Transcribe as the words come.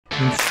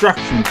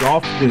instruction,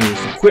 golf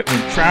news,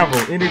 equipment, travel,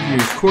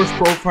 interviews, course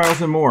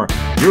profiles, and more.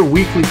 Your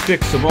weekly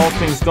fix of all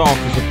things golf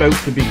is about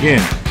to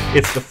begin.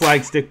 It's the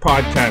Flagstick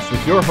Podcast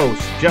with your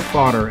hosts, Jeff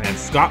Botter and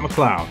Scott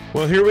McLeod.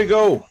 Well, here we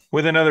go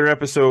with another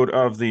episode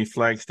of the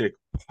Flagstick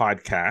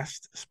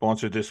Podcast,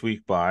 sponsored this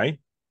week by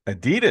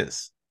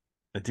Adidas.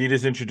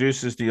 Adidas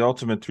introduces the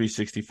Ultimate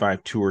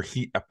 365 Tour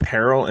Heat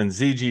Apparel and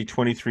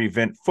ZG23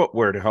 Vent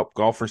Footwear to help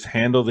golfers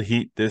handle the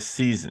heat this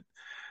season.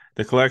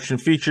 The collection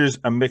features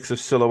a mix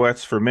of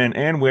silhouettes for men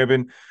and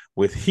women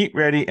with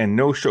heat-ready and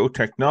no-show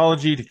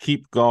technology to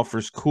keep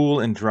golfers cool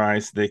and dry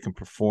so they can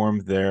perform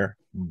their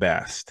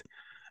best.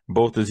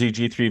 Both the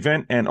ZG3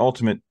 Vent and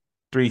Ultimate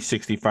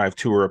 365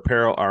 Tour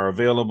Apparel are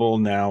available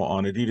now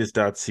on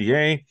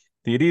adidas.ca,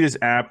 the Adidas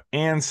app,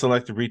 and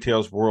selected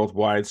retailers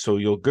worldwide, so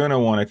you're going to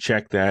want to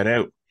check that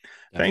out.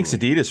 Definitely. Thanks,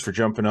 Adidas, for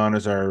jumping on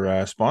as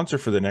our sponsor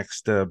for the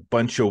next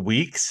bunch of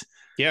weeks.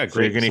 Yeah, great.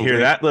 So you're going to hear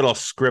that little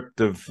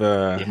script of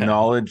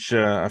knowledge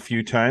a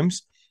few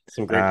times.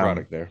 Some great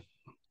product there.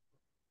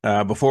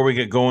 Before we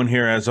get going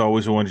here, as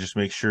always, I want to just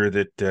make sure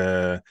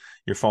that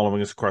you're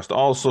following us across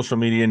all social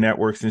media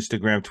networks,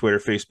 Instagram, Twitter,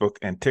 Facebook,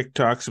 and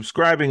TikTok,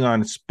 subscribing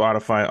on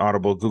Spotify,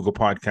 Audible, Google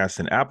Podcasts,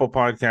 and Apple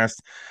Podcasts.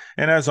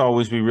 And as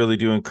always, we really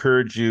do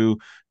encourage you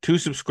to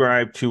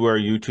subscribe to our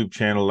YouTube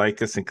channel,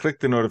 like us, and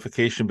click the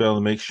notification bell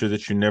to make sure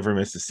that you never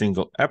miss a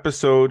single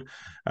episode.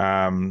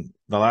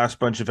 The last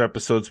bunch of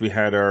episodes, we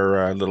had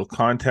our little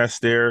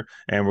contest there,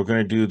 and we're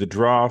going to do the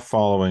draw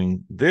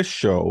following this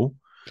show.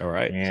 All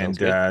right. And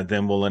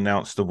then we'll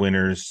announce the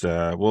winners.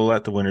 We'll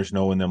let the winners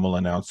know, and then we'll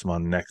announce them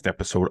on the next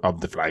episode of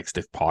the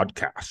Flagstick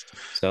Podcast.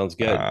 Sounds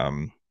good.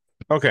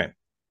 Okay.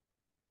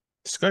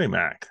 Scotty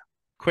Mac.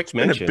 Quick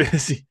mention.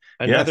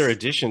 Another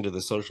addition to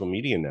the social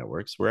media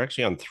networks. We're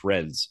actually on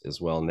Threads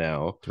as well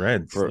now.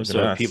 Threads.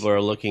 So people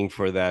are looking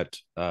for that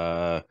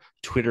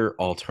Twitter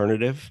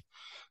alternative.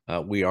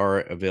 We are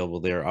available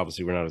there.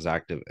 Obviously, we're not as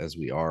active as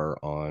we are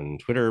on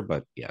Twitter,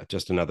 but yeah,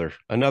 just another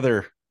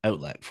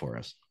outlet for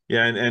us.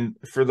 Yeah, and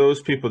for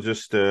those people,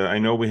 just I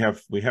know we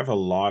have a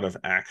lot of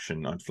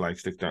action on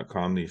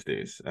flagstick.com these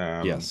days.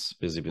 Yes,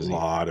 busy. A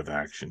lot of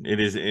action.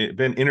 It's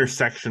been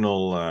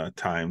intersectional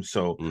time,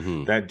 so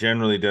that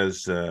generally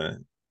does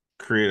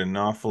create an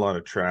awful lot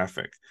of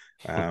traffic.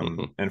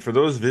 And for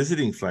those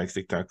visiting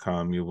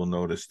flagstick.com, you will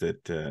notice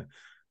that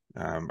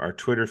our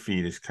Twitter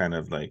feed is kind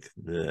of like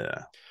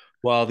the...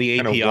 Well, the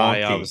API,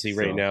 obviously,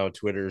 right now,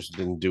 Twitter's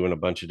been doing a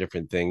bunch of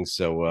different things.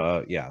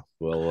 So,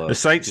 the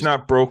site's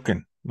not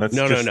broken.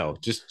 No.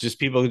 Just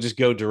people just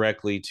go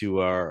directly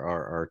to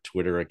our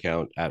Twitter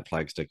account at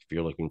Flagstick if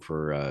you're looking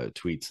for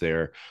tweets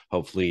there.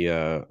 Hopefully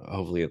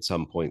at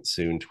some point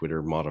soon,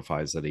 Twitter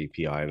modifies that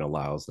API and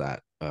allows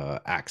that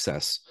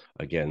access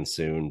again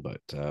soon.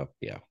 But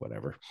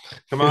whatever.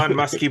 Come on,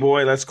 Muskie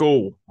boy, let's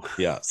go.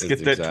 Yeah, let's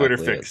get that Twitter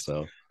fixed.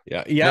 So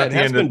yeah.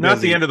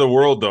 Not the end of the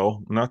world,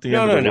 though. Not the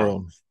end of the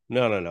world.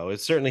 No. It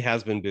certainly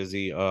has been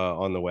busy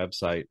on the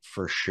website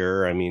for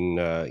sure. I mean,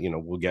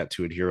 we'll get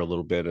to it here a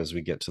little bit as we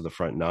get to the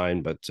front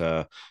nine, but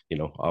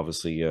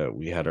obviously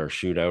we had our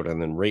shootout,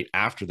 and then right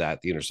after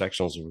that, the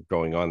intersectionals were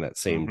going on that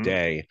same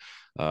day.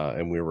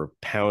 And we were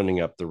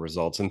pounding up the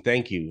results, and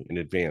thank you in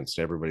advance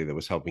to everybody that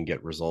was helping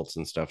get results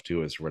and stuff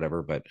to us or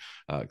whatever, but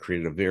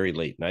created a very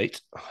late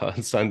night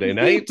on Sunday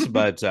night,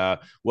 but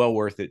well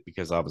worth it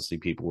because obviously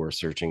people were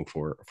searching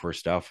for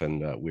stuff,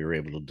 and we were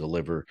able to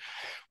deliver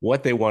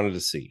what they wanted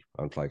to see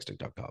on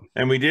flagstick.com.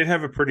 And we did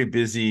have a pretty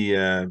busy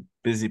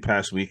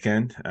past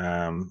weekend.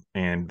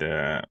 And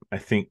I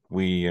think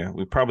we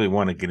probably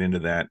want to get into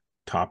that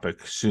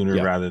topic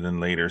sooner rather than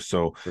later.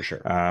 So for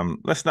sure,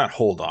 let's not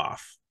hold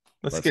off.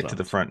 Let's get to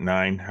the front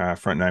nine.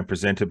 Front nine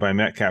presented by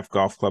Metcalf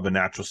Golf Club, a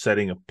natural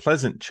setting, a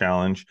pleasant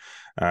challenge.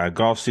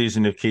 Golf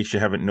season, in case you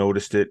haven't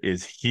noticed it,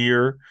 is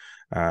here.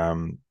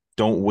 Don't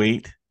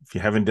wait. If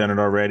you haven't done it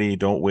already,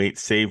 don't wait.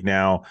 Save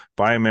now.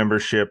 Buy a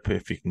membership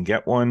if you can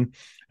get one.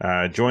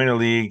 Join a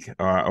league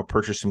or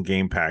purchase some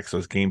game packs.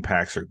 Those game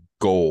packs are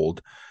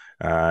gold.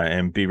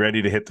 And be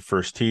ready to hit the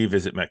first tee.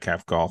 Visit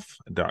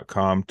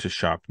metcalfgolf.com to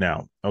shop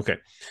now. Okay.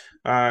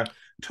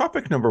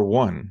 Topic number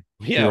one.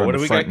 Yeah, what do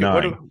we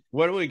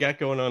got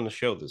going on the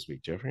show this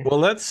week, Jeffrey?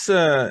 Well, let's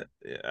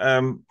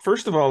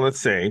first of all, let's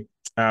say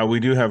we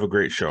do have a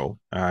great show,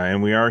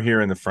 and we are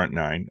here in the front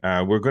nine.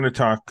 We're going to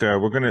talk.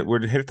 We're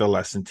going to hit the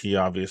lesson tee,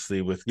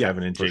 obviously, with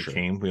Kevin and Jake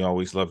Haime. We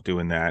always love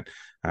doing that.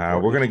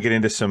 We're going to get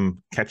into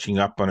some catching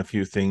up on a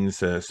few things,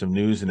 some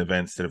news and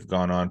events that have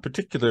gone on,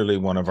 particularly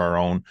one of our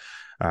own.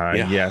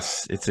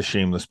 Yes, it's a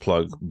shameless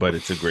plug, but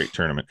it's a great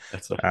tournament.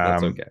 That's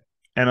okay.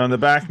 And on the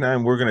back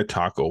nine, we're going to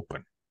talk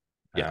Open.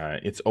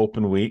 It's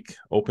Open Week,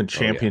 Open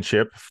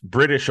Championship,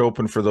 British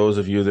Open for those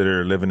of you that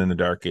are living in the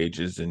dark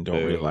ages and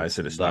don't realize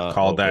that it's not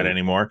called that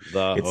anymore.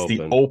 It's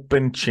the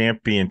Open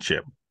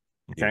Championship.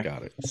 Okay, you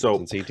got it. So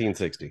since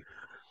 1860.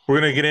 We're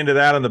going to get into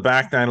that on the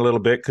back nine a little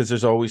bit because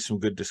there's always some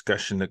good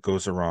discussion that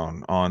goes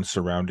around on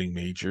surrounding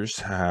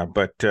majors.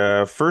 But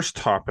first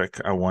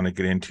topic I want to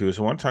get into is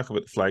I want to talk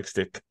about the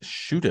Flagstick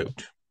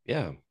Shootout.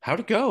 Yeah, how'd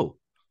it go?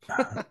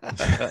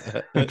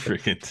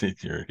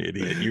 Freaking, you're an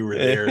idiot. You were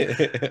there.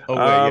 Oh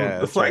wait, yeah,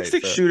 The that's right.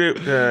 Flagstick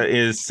Shootout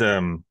is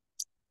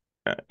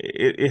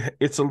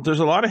there's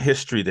a lot of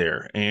history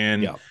there,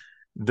 and Yeah,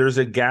 there's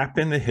a gap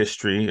in the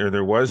history, or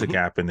there was a mhm,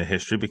 gap in the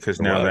history, because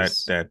there now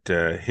that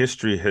was.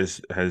 history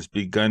has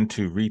begun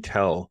to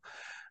retell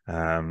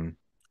um,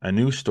 a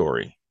new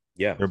story.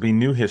 Yeah, There'll be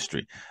new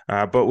history,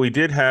 but we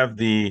did have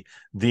the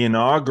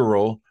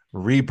inaugural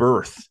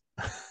rebirth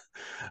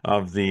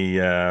of the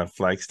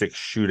Flagstick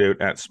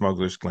Shootout at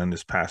Smuggler's Glen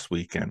this past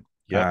weekend.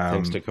 yep.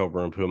 Thanks to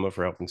Cobra and Puma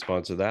for helping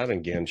sponsor that,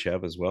 and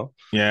Ganchev as well.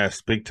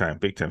 Yes, big time,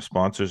 big time.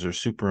 Sponsors are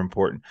super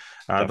important.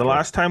 The Definitely.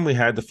 last time we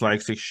had the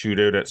Flagstick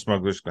Shootout at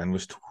Smuggler's Glen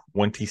was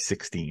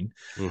 2016.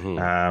 Hmm.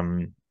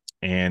 Um,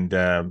 and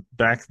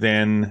back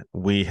then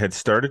we had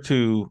started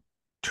to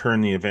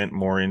turn the event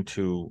more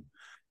into,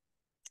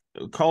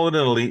 call it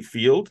an elite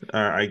field.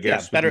 I Yeah,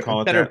 guess we can better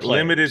call it better that. A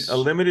players.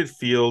 limited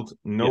field,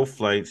 no Yeah,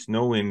 flights,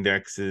 no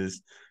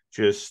indexes,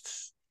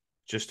 just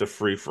just a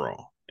free for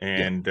all,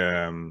 yeah. and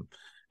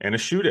a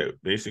shootout.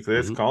 Basically,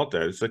 let's Hmm. call it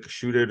that. It's like a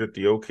shootout at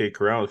the OK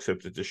Corral,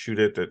 except it's a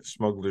shootout at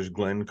Smuggler's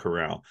Glen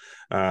Corral.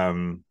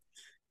 Um,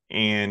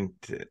 and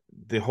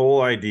the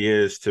whole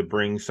idea is to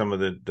bring some of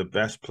the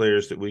best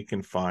players that we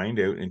can find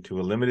out into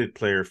a limited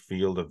player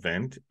field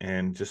event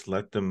and just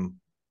let them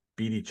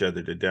beat each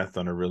other to death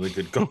on a really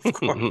good golf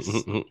course.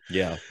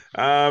 Yeah,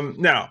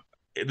 Now,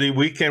 the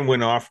weekend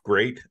went off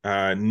great.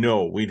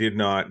 No, we did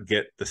not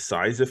get the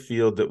size of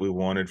field that we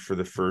wanted for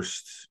the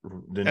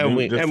and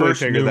we first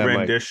figured new that might.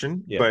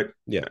 rendition. Yeah, But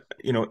yeah,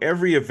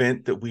 every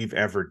event that we've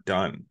ever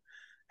done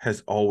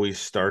has always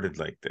started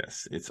like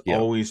this. It's yeah.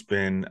 always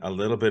been a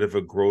little bit of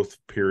a growth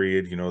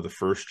period. The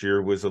first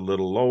year was a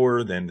little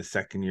lower, then the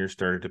second year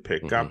started to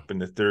pick Hmm. up,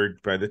 and the third,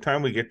 by the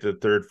time we get to the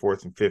third,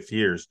 fourth, and fifth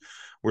years,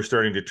 we're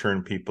starting to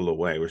turn people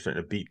away. We're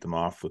starting to beat them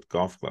off with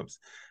golf clubs.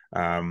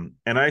 And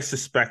I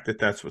suspect that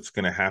that's what's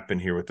going to happen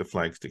here with the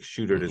Flagstick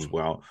Shootout as Hmm.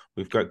 well.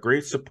 We've got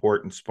great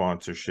support and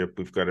sponsorship.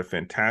 We've got a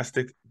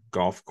fantastic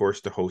golf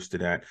course to host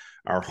it at.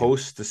 Our Yeah,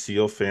 hosts, the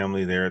Seal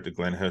family there at the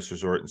Glen House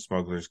Resort in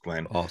Smuggler's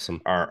Glen,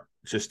 awesome. are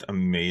just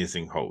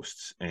amazing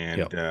hosts.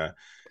 Yeah. And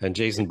And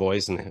Jason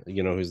Boyson,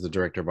 who's the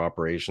director of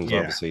operations, yeah,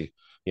 obviously,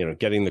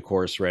 getting the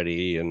course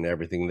ready and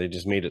everything. They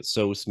just made it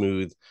so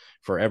smooth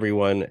for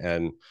everyone,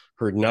 and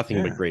heard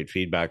nothing but yeah, great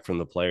feedback from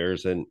the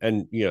players. And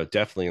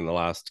definitely in the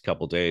last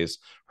couple of days,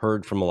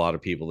 heard from a lot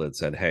of people that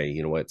said, "Hey,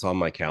 you know what? It's on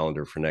my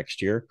calendar for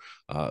next year."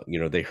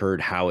 They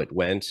heard how it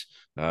went.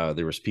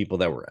 There was people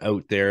that were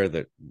out there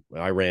that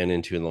I ran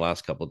into in the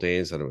last couple of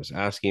days that I was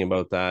asking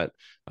about that.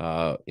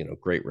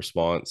 Great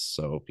response.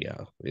 So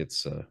yeah,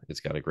 it's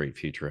got a great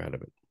future ahead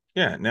of it.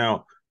 yeah.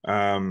 Now,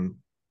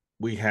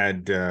 we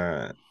had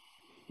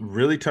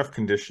really tough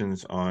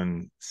conditions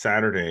on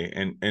Saturday,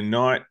 and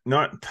not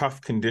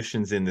tough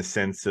conditions in the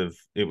sense of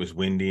it was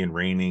windy and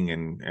raining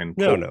and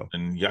No, cold no.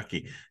 and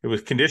yucky. It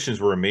was Conditions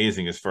were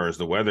amazing as far as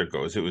the weather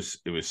goes. It was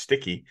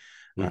sticky,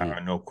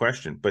 Hmm. no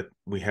question. But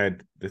we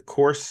had the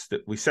course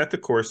that we set the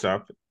course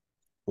up.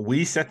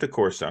 We set the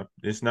course up.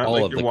 It's not All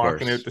like of you're the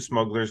walking out course. to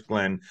Smuggler's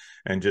Glen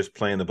and just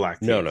playing the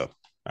black No, tees.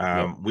 no,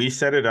 no. We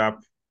set it up.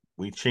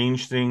 We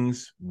change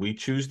things. We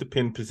choose the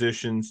pin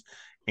positions,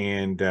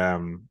 and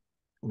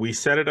we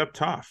set it up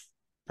tough.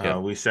 Yeah.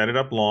 We set it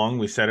up long.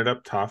 We set it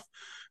up tough.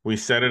 We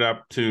set it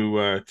up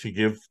to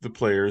give the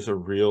players a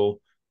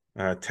real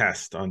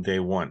test on day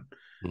one,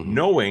 Hmm.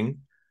 knowing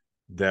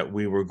that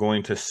we were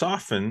going to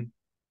soften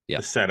Yeah.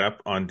 the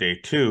setup on day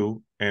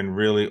two and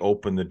really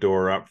open the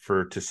door up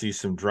for to see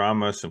some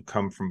drama, some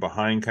come from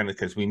behind kind of,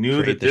 because we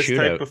knew Create that the this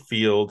type shootout. of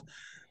field,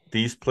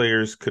 these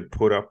players could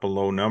put up a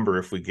low number.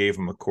 If we gave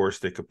them a course,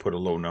 they could put a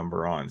low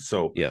number on.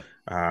 So Yeah.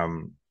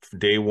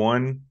 day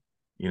one,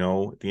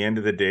 at the end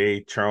of the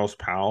day, Charles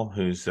Powell,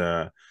 who's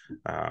a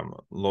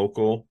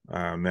local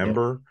Yeah.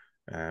 member,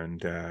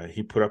 and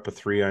he put up a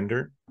 3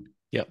 under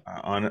Yeah.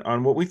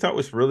 on what we thought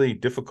was really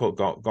difficult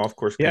golf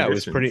course Yeah, it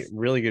was pretty conditions.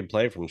 really good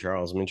play from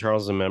Charles. I mean,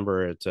 Charles is a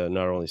member at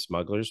not only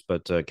Smugglers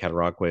but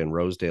Cataraqui and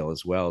Rosedale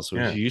as well. So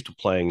he's Yeah, used to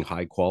playing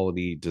high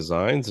quality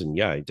designs, and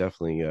yeah, he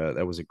definitely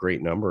that was a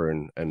great number,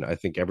 and I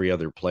think every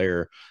other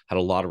player had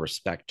a lot of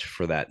respect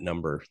for that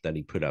number that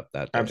he put up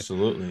that day.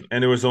 absolutely.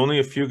 And there was only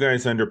a few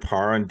guys under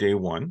par on day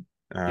one,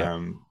 Yeah.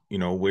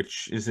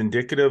 which is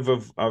indicative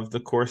of the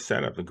course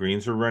setup. The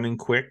greens were running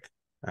quick,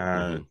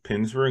 Hmm.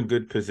 pins were in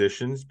good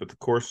positions, but the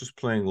course was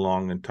playing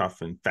long and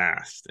tough and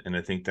fast. And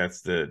I think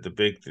that's the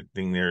big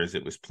thing there is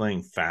it was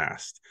playing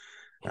fast.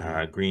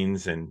 Hmm.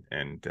 Greens and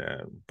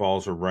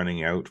balls are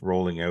running out,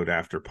 rolling out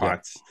after Yeah.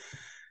 putts,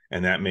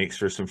 and that makes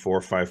for some 4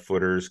 or 5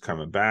 footers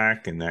coming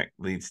back, and that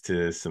leads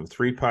to some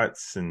 3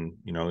 putts, and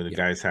the Yeah.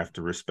 guys have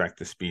to respect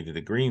the speed of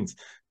the greens.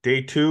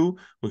 Day two,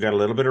 we got a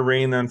little bit of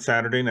rain on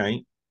Saturday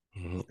night,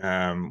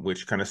 Hmm.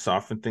 which kind of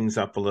softened things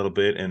up a little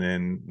bit, and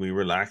then we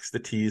relaxed the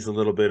tees a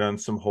little bit on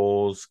some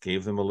holes,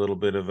 gave them a little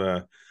bit of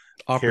a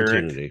carrot,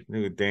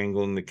 Opportunity.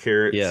 dangling the Yeah.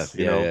 carrots.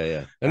 Yeah. Yeah.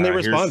 Yeah. And they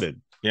Here's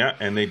responded. Yeah,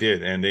 and they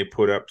did, and they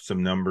put up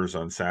some numbers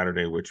on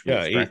Saturday, which we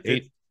Yeah. Eight, expected.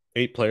 eight.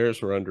 8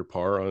 players were under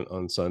par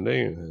on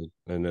Sunday,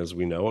 and as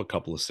we know, a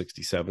couple of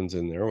 67s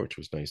in there, which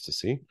was nice to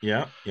see.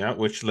 Yeah, yeah,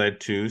 which led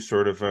to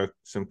sort of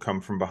some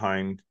come from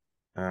behind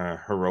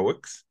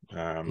heroics.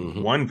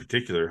 One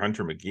particular,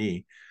 Hunter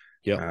McGee,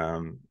 Yeah.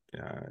 um,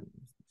 uh,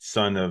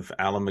 son of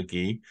Alan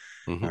McGee,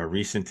 a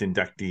recent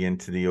inductee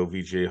into the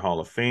OVGA Hall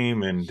of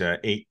Fame, and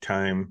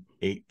eight-time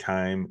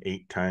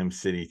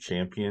city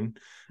champion,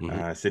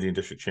 city and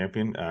district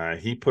champion.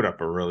 He put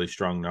up a really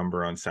strong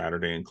number on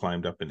Saturday and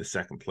climbed up into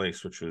second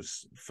place, which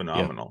was Yeah.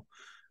 phenomenal.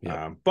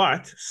 Yeah.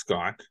 But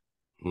Scott,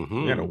 we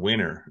got a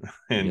winner,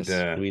 and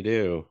yes, we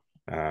do.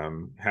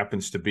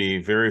 happens to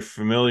be very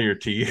familiar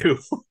to you.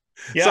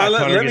 So Yeah,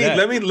 Connor Gannett.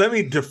 let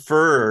me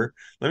defer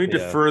Yeah.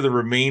 the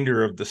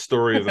remainder of the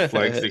story of the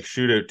Flagstick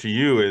Shootout to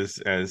you,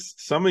 as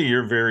some of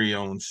your very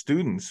own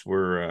students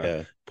were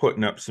Yeah.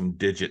 putting up some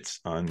digits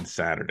on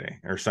Saturday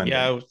or Sunday.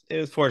 Yeah, it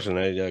was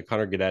fortunate.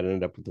 Connor Gannett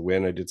ended up with the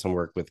win. I did some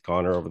work with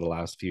Connor over the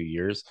last few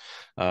years.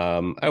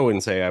 I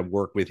wouldn't say I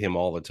work with him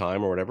all the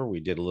time or whatever.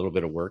 We did a little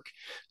bit of work,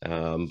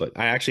 but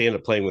I actually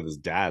ended up playing with his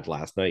dad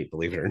last night,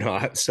 believe it or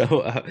not. So,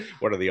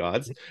 what are the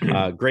odds?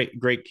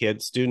 Great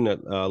kid, student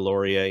at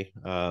Laurier,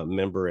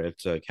 member at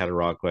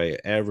Cataraqui.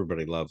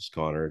 Everybody loves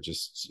Connor.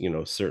 Just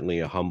certainly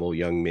a humble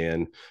young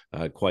man,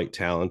 quite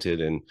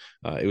talented, and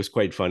it was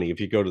quite funny. If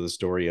you go to the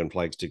story on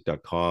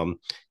flagstick.com,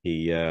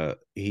 he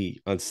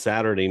on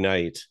Saturday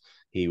night,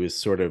 he was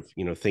sort of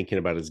thinking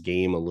about his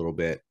game a little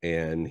bit,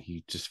 and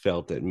he just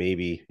felt that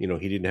maybe he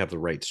didn't have the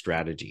right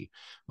strategy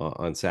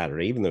on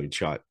Saturday, even though he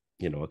shot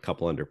a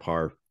couple under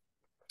par.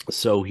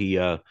 So he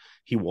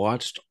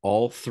watched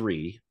all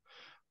 3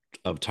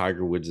 of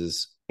Tiger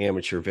Woods's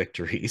amateur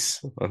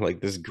victories on like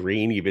this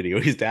grainy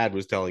video. His dad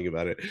was telling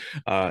about it,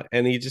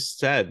 and he just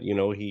said,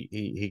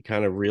 he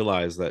kind of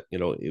realized that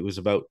it was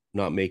about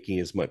not making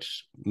as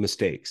much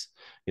mistakes.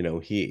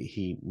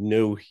 He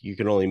knew you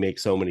can only make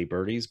so many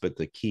birdies, but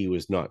the key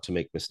was not to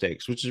make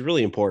mistakes, which is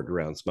really important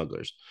around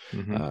smugglers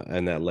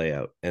and that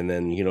layout. And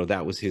then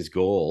that was his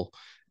goal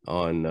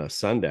on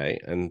Sunday,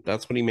 and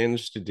that's what he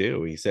managed to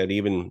do. He said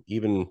even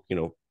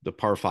the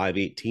par 5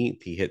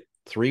 18th, he hit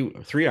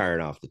three iron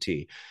off the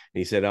tee, and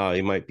he said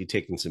he might be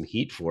taking some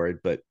heat for it,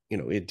 but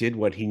it did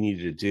what he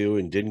needed to do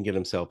and didn't get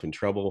himself in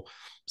trouble,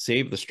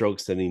 saved the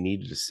strokes that he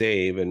needed to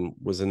save, and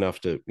was enough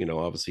to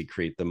obviously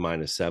create the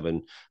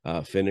 -7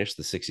 finish,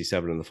 the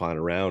 67 in the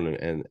final round,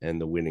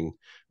 and the winning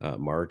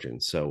margin.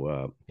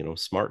 So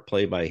smart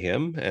play by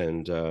him,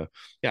 and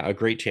yeah, a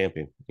great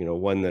champion,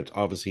 one that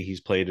obviously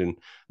he's played in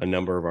a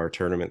number of our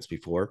tournaments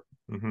before.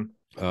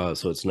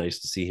 So it's nice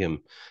to see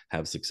him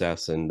have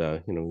success, and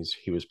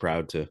he was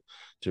proud to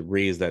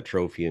raise that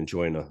trophy and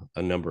join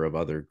a number of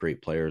other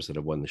great players that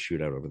have won the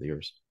shootout over the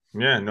years.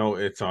 Yeah, no,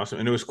 it's awesome,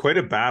 and it was quite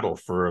a battle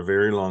for a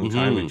very long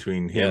time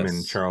between him and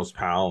Yes. Charles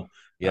Powell.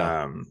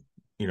 Yeah.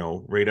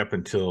 Right up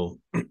until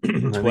I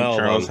think 12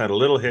 Charles on. had a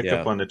little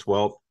hiccup Yeah. on the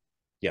 12th,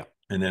 Yeah.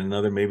 and then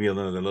maybe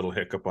another little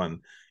hiccup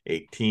on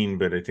 18.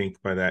 But I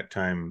think by that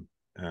time,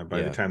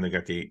 by the time they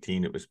got to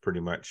 18, it was pretty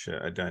much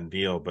a done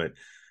deal. But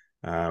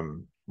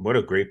what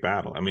a great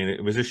battle. I mean,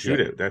 it was a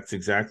shootout. Yep. That's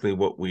exactly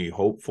what we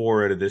hope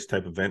for out of this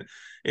type of event.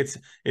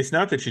 It's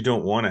not that you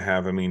don't want to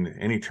have, I mean,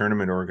 any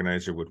tournament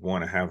organizer would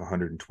want to have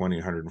 120,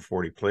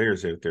 140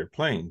 players out there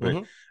playing,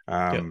 but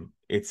Yep.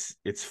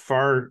 it's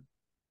far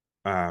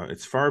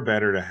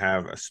better to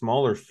have a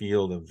smaller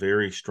field of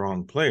very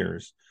strong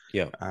players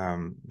Yeah.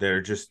 that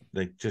are just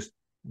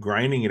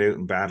grinding it out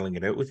and battling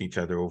it out with each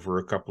other over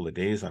a couple of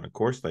days on a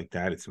course like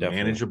that. It's a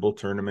manageable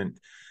tournament,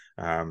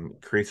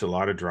 creates a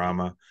lot of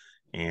drama.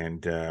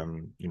 And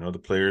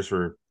the players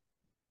were,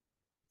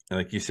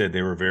 like you said,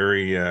 they were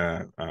very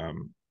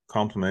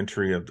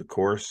complimentary of the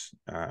course.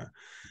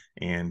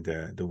 And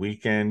the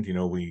weekend,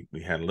 we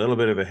had a little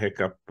bit of a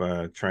hiccup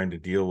trying to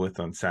deal with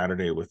on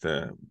Saturday with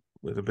a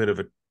bit of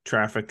a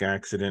traffic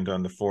accident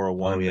on the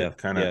 401 that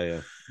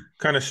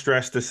kind of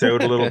stressed us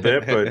out a little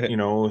bit. But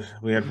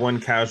we had one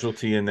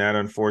casualty in that,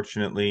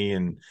 unfortunately,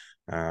 and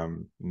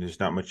there's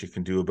not much you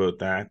can do about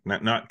that.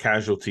 Not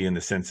casualty in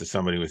the sense that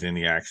somebody was in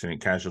the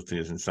accident. Casualty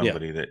is in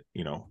somebody that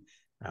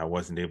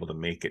wasn't able to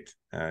make it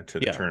to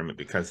the tournament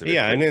because of it.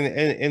 Yeah, and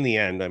in the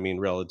end, I mean,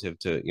 relative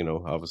to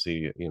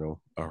obviously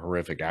a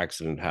horrific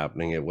accident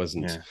happening, it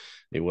wasn't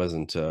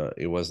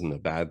a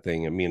bad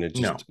thing. I mean, it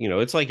just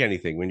it's like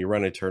anything. When you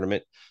run a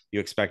tournament, you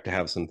expect to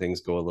have some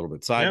things go a little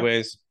bit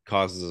sideways.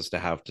 Causes us to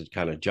have to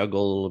kind of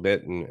juggle a little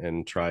bit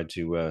and try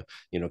to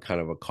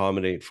kind of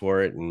accommodate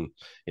for it. And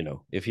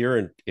if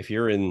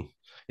you're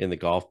in the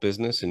golf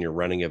business and you're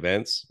running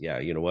events,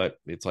 you know what,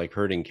 it's like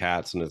herding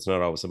cats, and it's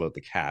not always about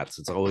the cats,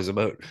 it's always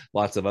about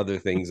lots of other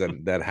things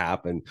that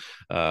happen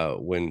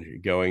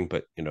when going,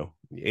 but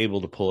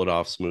able to pull it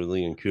off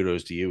smoothly, and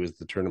kudos to you as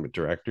the tournament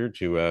director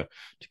to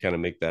kind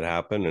of make that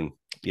happen. And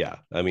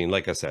I mean,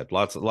 like I said,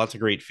 lots of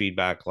great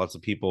feedback, lots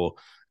of people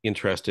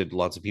interested,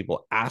 lots of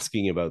people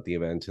asking about the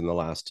event in the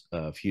last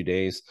few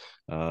days,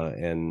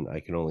 and I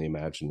can only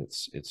imagine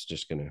it's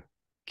just going to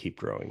keep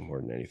growing more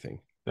than anything.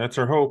 That's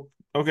our hope.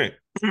 Okay.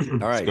 All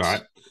right,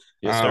 Scott,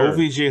 Yes, sir.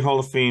 OVGA Hall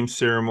of Fame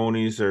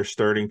ceremonies are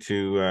starting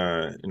to,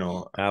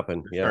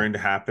 Happen. Yeah. starting to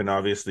happen.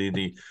 Obviously,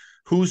 the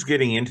who's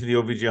getting into the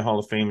OVGA Hall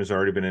of Fame has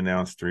already been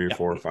announced three or Yeah.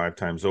 four or five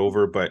times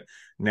over, but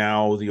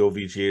now the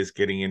OVGA is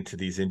getting into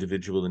these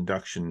individual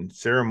induction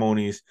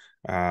ceremonies.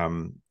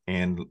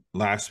 And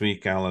last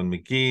week, Alan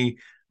McGee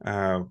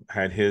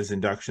had his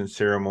induction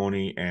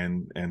ceremony,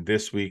 and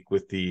this week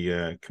with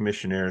the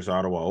Commissionaires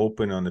Ottawa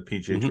Open on the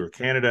PGA Mm-hmm. Tour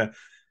Canada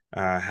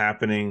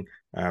happening.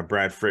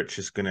 Brad Fritsch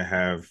is going to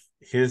have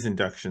his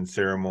induction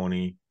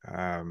ceremony,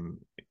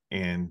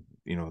 and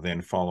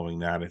then following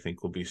that, I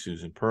think will be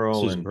Susan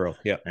Pearl Susan Pearl.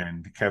 Yeah.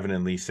 and Kevin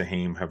and Lisa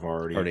Haime have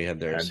already Already had had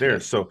theirs.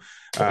 theirs. Yep.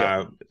 So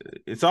Yep.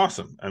 it's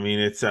awesome. I mean,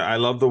 it's I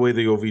love the way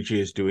the OVG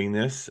is doing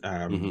this.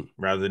 Mm-hmm.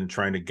 Rather than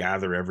trying to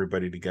gather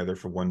everybody together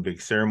for one big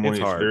It's ceremony,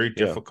 it's hard. very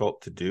Yeah.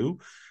 difficult to do.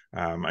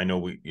 I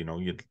know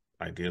you'd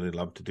ideally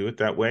love to do it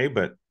that way,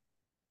 but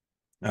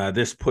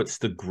this puts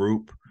the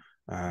group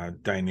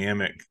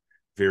dynamic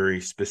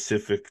very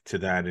specific to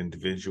that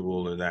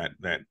individual or that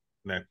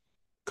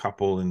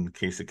couple in the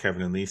case of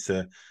Kevin and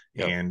Lisa,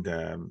 Yep.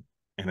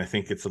 and I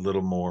think it's a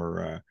little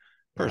more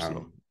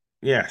Personal.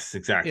 yes,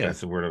 exactly. Yeah. That's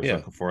the word I was Yeah.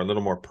 looking for. A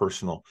little more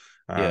personal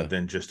Yeah.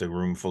 than just a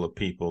room full of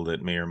people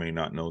that may or may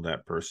not know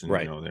that person.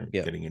 Right. They're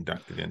Yeah. getting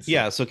inducted in. So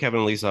Yeah, so Kevin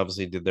and Lisa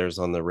obviously did theirs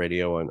on the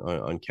radio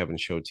on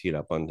Kevin's show, teed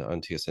up on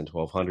TSN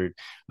 1200.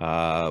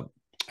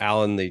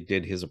 Alan, they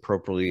did his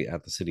appropriately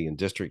at the City and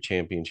District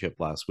Championship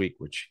last week,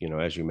 which,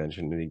 as you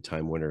mentioned,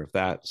 anytime winner of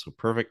that. So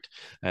perfect.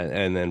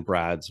 And then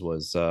Brad's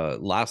was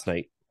last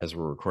night, as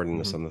we're recording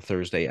this on the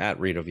Thursday at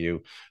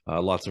View.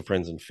 Lots of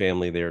friends and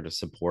family there to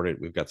support it.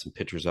 We've got some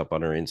pictures up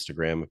on our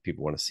Instagram if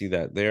people want to see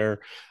that there.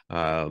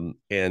 And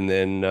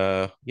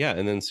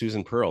then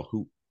Susan Pearl,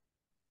 who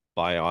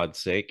by odd's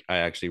sake, I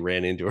actually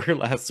ran into her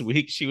last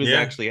week. She was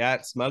yeah, actually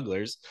at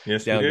Smugglers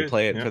yes, we down to did.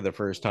 play it Yeah. for the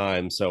first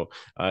time. So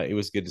it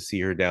was good to see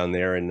her down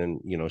there. And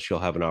then, she'll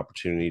have an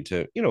opportunity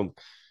to,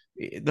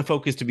 the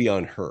focus to be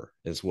on her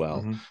as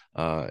well. Mm-hmm.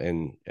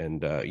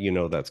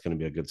 That's going to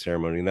be a good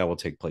ceremony, and that will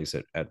take place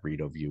at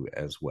Rideau View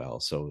as well.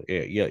 So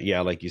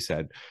yeah, like you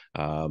said,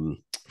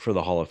 for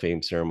the Hall of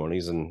Fame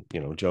ceremonies, and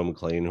Joe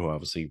McLean, who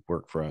obviously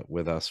worked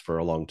with us for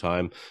a long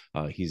time,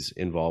 he's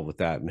involved with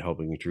that and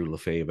helping Drew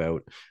Lefebvre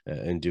out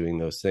and doing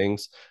those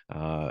things.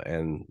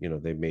 And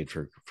they've made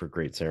for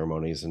great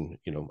ceremonies. And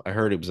I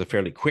heard it was a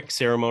fairly quick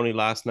ceremony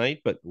last night,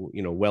 but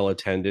well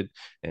attended,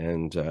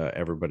 and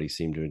everybody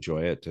seemed to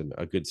enjoy it, and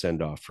a good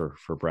send off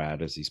for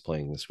Brad as he's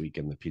playing this week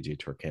in the PGA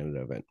Tour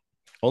Canada event.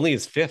 Only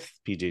his 5th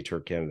PGA Tour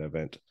Canada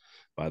event,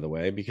 by the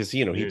way, because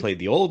he played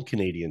the old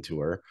Canadian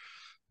Tour,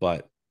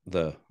 but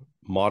the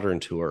modern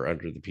tour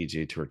under the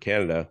PGA Tour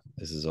Canada,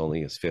 this is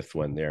only his 5th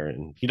one there,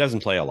 and he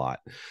doesn't play a lot.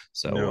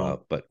 So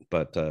No.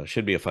 but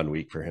should be a fun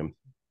week for him.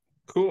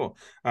 Cool.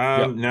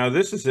 Yep. Now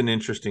this is an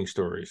interesting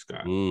story,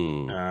 Scott.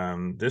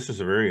 Mm. This is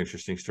a very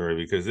interesting story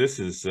because this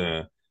is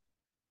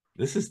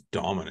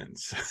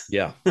dominance.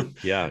 Yeah.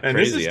 Yeah. And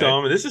crazy,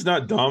 this is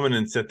not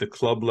dominance at the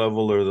club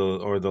level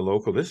or the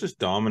local. This is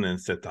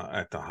dominance at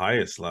the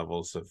highest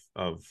levels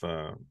of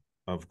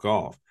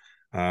golf.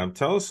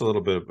 Tell us a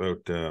little bit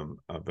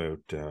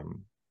about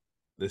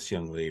this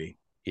young lady.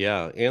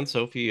 Yeah, Anne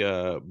Sophie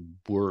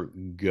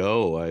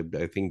Bourgo,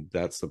 I think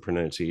that's the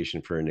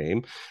pronunciation for her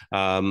name.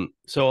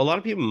 So a lot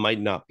of people might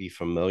not be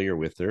familiar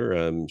with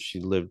her. She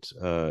lived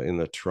in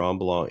the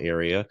Tremblant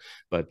area,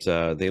 but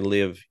they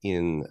live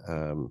in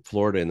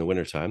Florida in the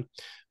wintertime.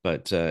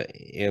 But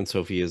Anne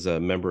Sophie is a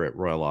member at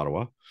Royal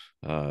Ottawa.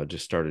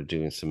 Just started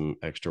doing some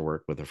extra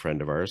work with a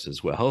friend of ours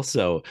as well.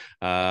 So,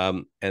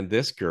 and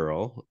this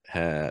girl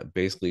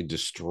basically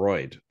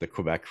destroyed the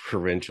Quebec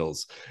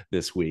Provincials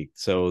this week.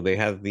 So they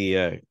have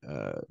the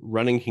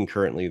running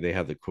concurrently. They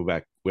have the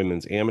Quebec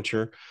Women's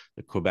Amateur,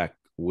 the Quebec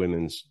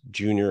Women's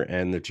Junior,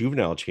 and the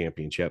Juvenile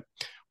Championship.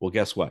 Well,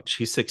 guess what?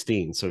 She's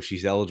 16, so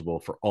she's eligible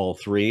for all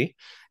three.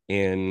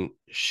 And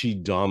she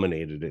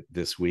dominated it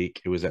this week.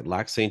 It was at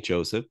Lac St.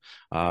 Joseph,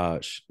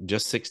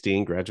 just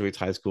 16, graduates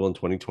high school in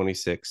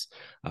 2026,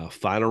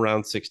 final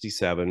round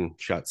 67,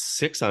 shot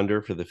 6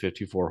 under for the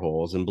 54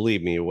 holes. And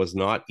believe me, it was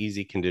not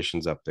easy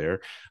conditions up there.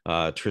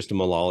 Tristan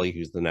Mullally,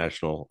 who's the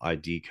national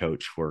ID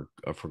coach for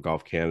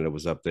Golf Canada,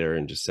 was up there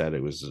and just said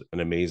it was an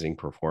amazing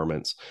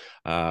performance.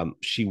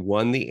 She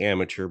won the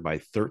amateur by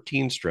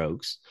 13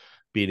 strokes,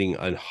 beating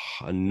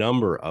a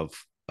number of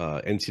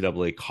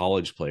NCAA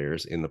college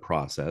players in the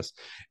process.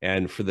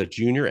 And for the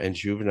junior and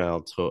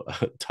juvenile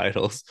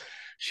titles,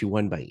 she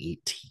won by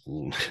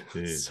 18.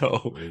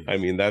 So, I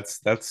mean,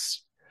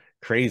 that's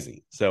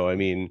crazy. So, I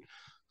mean,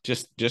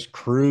 just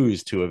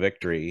cruise to a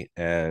victory.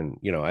 And,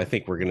 I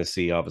think we're going to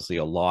see obviously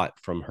a lot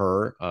from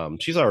her.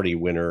 She's already a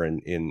winner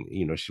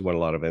in she won a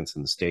lot of events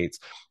in the States,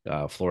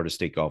 Florida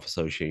State Golf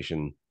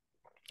Association,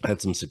 had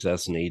some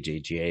success in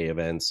AJGA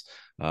events,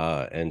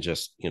 and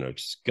just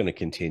going to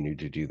continue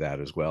to do that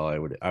as well.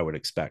 I would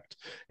expect.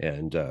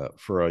 And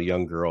for a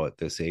young girl at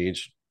this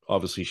age,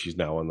 obviously she's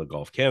now on the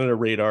Golf Canada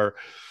radar,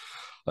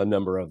 a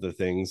number of the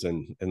things,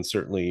 and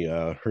certainly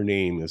her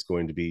name is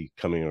going to be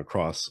coming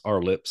across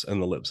our lips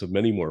and the lips of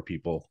many more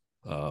people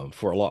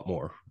for a lot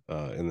more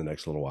in the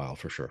next little while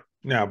for sure.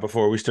 Now,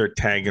 before we start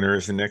tagging her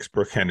as the next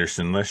Brooke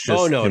Henderson, let's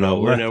Oh just, no,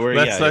 no,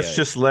 let's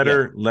just let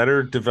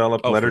her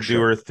develop, Oh, let her for do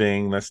sure. her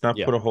thing. Let's not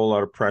Yeah. put a whole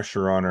lot of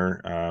pressure on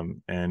her,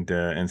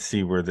 and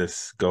see where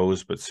this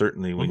goes. But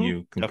certainly, when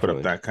you can put up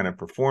Definitely. that kind of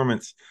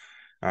performance,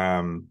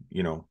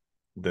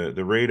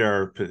 the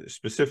radar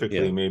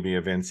specifically Yeah. maybe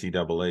of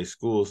NCAA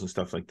schools and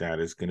stuff like that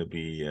is going to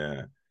be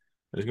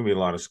there's going to be a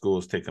lot of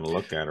schools taking a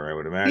look at her, I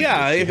would imagine, if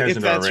Yeah, she if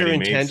hasn't that's her already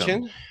made some.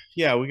 intention.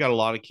 Yeah, we got a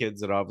lot of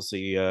kids that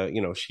obviously,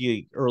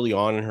 she early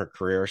on in her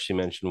career, she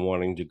mentioned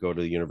wanting to go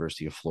to the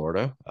University of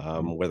Florida.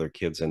 Whether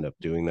kids end up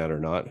doing that or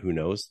not, who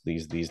knows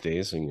these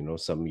days. And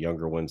some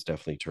younger ones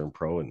definitely turn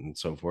pro and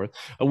so forth.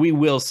 We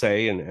will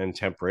say and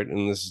temper it,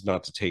 and this is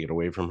not to take it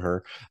away from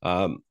her.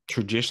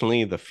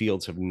 Traditionally, the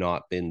fields have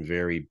not been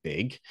very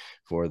big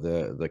for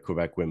the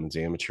Quebec women's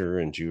amateur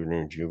and junior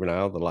and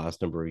juvenile the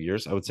last number of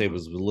years. I would say it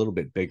was a little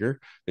bit bigger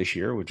this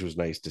year, which was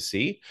nice to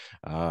see.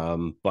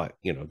 But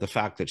the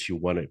fact that she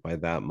won it by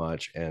that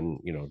much, and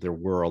there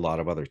were a lot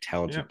of other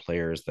talented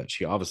players that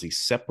she obviously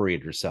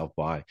separated herself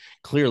by,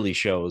 clearly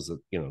shows that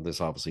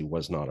this obviously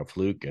was not a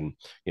fluke, and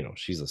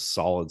she's a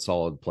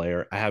solid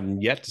player. I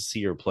haven't yet to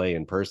see her play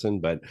in person,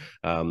 but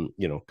a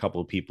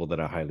couple of people that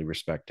I highly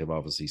respect have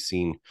obviously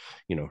seen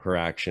her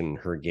action,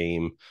 her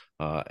game,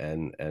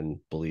 and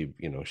believe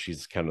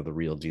she's kind of the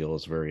real deal,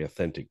 is a very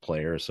authentic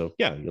player. So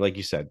yeah, like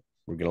you said,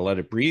 we're going to let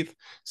it breathe,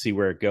 see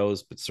where it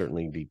goes, but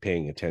certainly be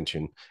paying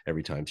attention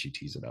every time she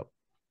tees it up.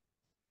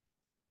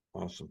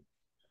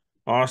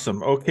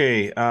 Awesome.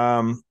 Okay.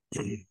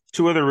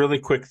 Two other really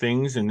quick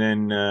things, and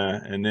then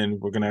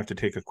we're gonna have to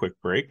take a quick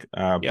break.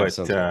 Yeah,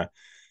 sounds good.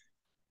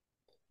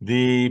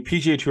 The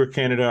PGA Tour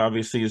Canada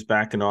obviously is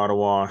back in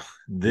Ottawa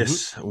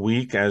this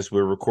week as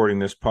we're recording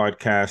this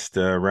podcast.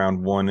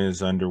 Round one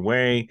is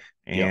underway,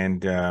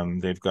 and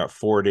they've got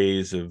 4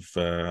 days of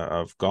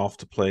golf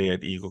to play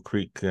at Eagle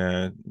Creek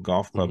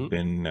Golf Club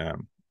in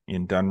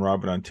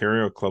Dunrobin,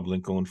 Ontario, Club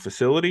Link owned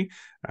facility.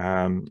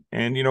 And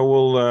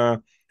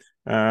we'll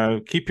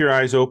keep your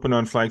eyes open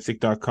on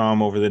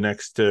flagstick.com over the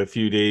next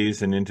few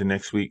days and into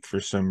next week for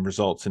some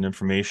results and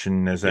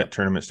information as that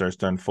tournament starts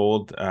to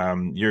unfold.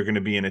 You're going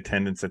to be in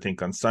attendance, I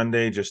think, on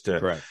Sunday just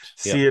to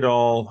see it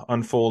all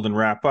unfold and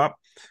wrap up.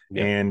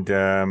 And,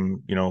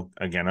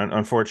 again,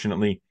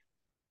 unfortunately,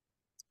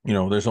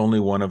 there's only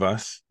one of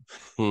us.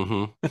 We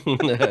can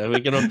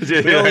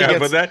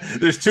but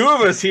there's two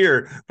of us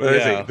here, but I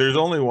say there's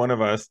only one of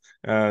us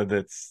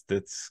that's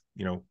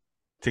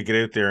to get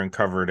out there and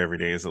cover it every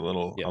day is a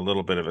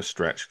little bit of a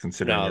stretch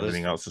considering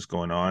everything else that's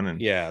going on.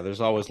 And there's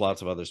always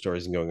lots of other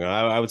stories going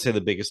on. I would say the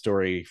biggest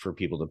story for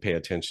people to pay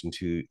attention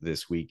to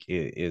this week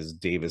is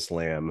Davis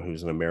Lamb,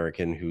 who's an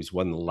American who's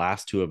won the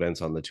last two events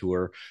on the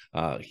tour.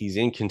 He's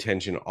in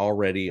contention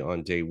already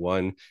on day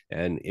one,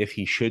 and if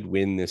he should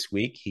win this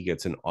week, he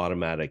gets an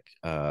automatic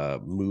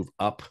move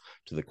up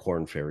to the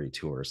Corn Ferry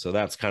Tour. So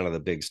that's kind of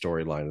the big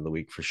storyline of the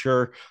week for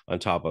sure, on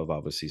top of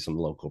obviously some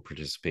local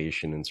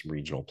participation and some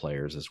regional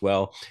players as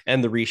well.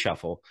 And the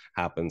reshuffle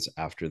happens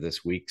after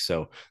this week,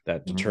 so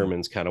that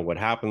determines kind of what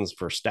happens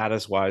for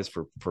status wise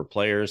for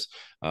players.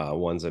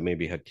 Ones that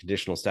maybe had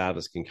conditional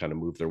status can kind of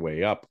move their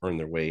way up, earn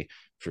their way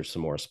for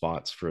some more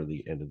spots for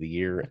the end of the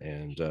year,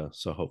 and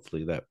so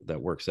hopefully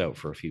that works out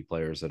for a few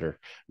players that are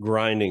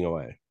grinding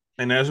away.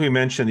 And as we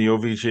mentioned, the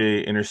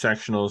OVGA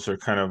intersectionals are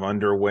kind of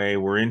underway.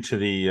 We're into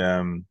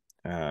the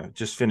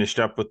just finished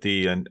up with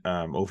the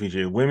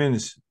OVGA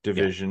women's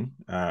division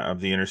of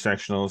the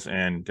intersectionals,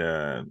 and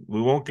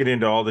we won't get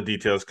into all the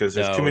details because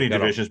there's too many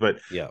divisions. But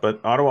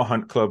Ottawa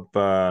Hunt Club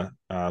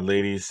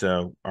ladies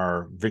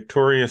are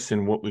victorious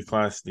in what we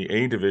class the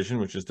A division,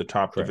 which is the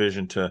top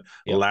division to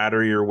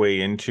ladder your way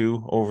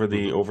into over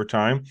the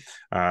overtime.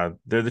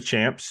 They're the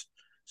champs,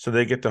 so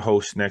they get to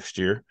host next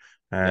year.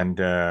 And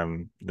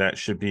that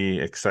should be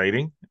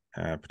exciting,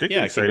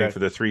 particularly exciting for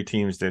the three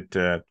teams that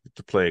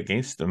to play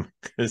against them,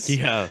 because you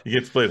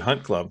get to play at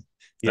Hunt Club.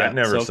 That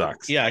never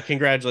sucks. Yeah,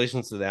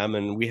 congratulations to them.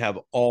 And we have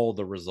all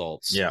the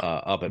results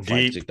up at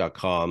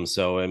flagstick.com.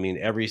 So, I mean,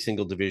 every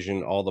single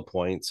division, all the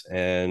points.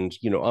 And,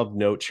 of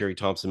note, Sherry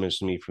Thompson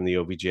mentioned me from the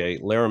OVGA.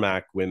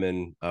 Laramie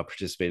women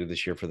participated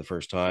this year for the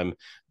first time.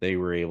 They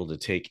were able to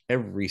take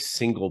every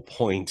single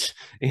point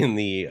in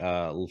the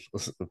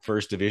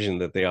first division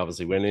that they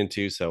obviously went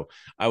into. So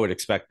I would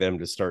expect them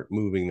to start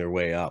moving their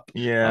way up.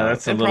 Yeah,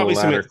 that's a little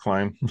ladder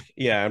climb.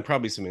 Yeah, and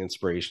probably some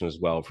inspiration as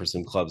well for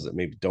some clubs that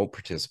maybe don't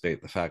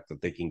participate. The fact that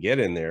they can get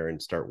in there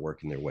and start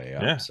working their way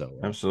up. Yeah, so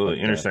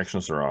absolutely.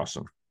 Intersectionals are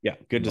awesome. Yeah,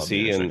 good to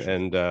see.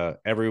 And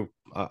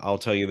I'll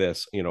tell you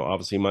this,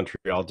 obviously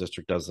Montreal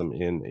district does them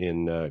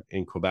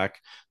in Quebec,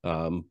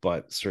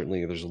 but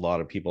certainly there's a lot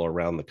of people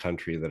around the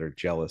country that are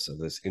jealous of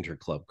this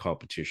interclub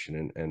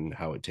competition and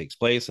how it takes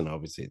place, and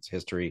obviously its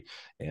history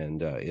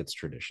and its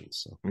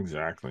traditions. So.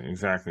 Exactly.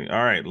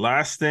 All right,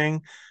 last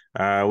thing,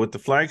 with the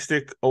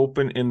Flagstick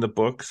Open in the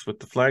books,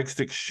 with the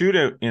Flagstick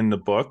Shootout in the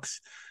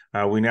books,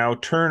 we now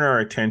turn our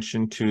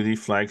attention to the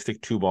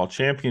Flagstick 2-Ball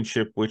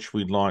Championship, which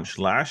we launched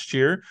last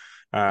year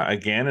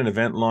Again, an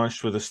event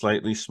launched with a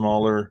slightly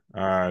smaller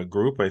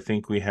group. I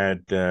think we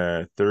had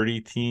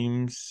 30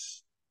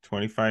 teams,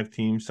 25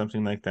 teams,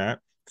 something like that.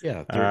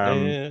 Yeah,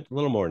 a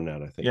little more than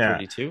that, I think. Yeah.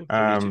 32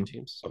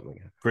 teams, something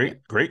like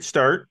that. Great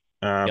start.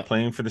 Yep.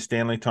 Playing for the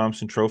Stanley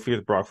Thompson Trophy at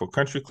the Brockville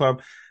Country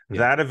Club. Yeah.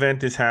 That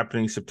event is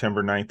happening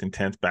September 9th and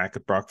 10th back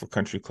at Brockville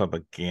Country Club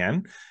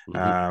again,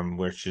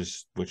 which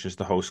is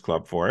the host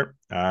club for it.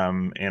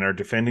 And our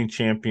defending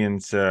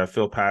champions,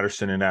 Phil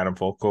Patterson and Adam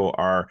Volko,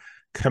 are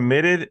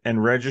committed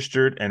and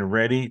registered and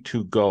ready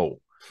to go.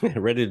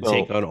 Ready to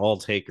take on all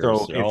takers.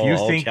 So if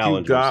you think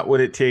you got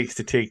what it takes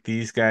to take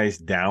these guys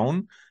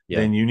down,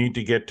 then you need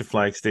to get to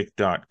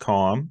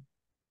flagstick.com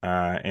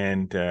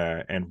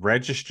and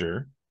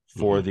register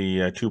for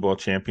the two-ball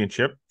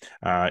championship.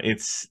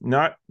 It's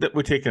not that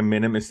we take a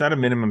minimum. It's not a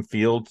minimum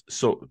field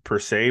per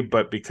se,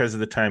 but because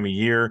of the time of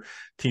year,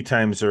 tee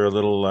times are a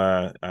little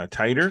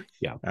tighter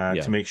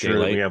to make sure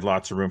that we have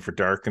lots of room for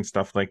dark and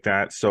stuff like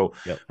that. So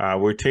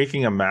we're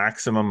taking a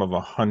maximum of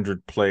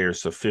 100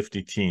 players, so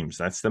 50 teams.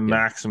 That's the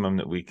maximum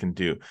that we can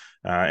do.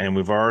 And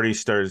we've already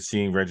started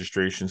seeing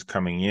registrations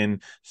coming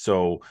in.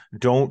 So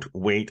don't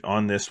wait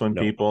on this one,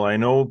 people. I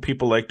know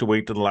people like to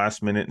wait to the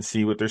last minute and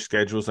see what their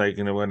schedule's like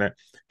and whatnot.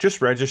 Just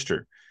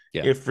register.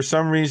 If for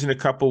some reason a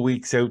couple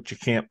weeks out you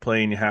can't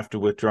play and you have to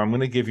withdraw, I'm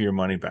going to give you your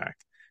money back.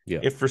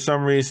 If for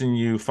some reason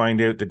you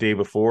find out the day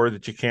before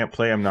that you can't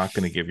play, I'm not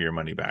going to give you your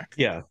money back.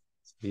 So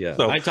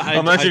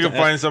unless you can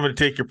find someone to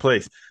take your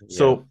place.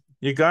 So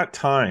you got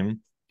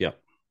time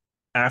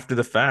after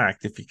the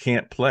fact if you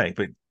can't play,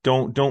 but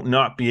don't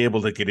not be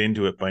able to get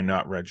into it by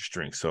not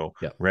registering. So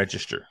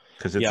register.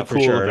 Because it's a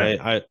cool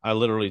event. I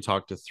literally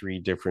talked to 3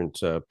 different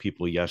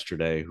people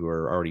yesterday who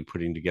are already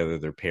putting together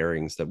their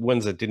pairings, that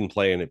ones that didn't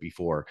play in it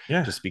before,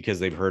 just because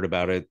they've heard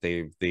about it,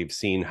 they've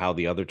seen how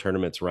the other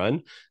tournaments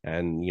run,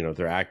 and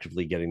they're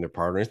actively getting their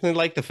partners. And they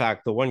like the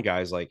fact the one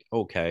guy's like,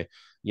 okay,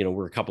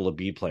 we're a couple of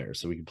B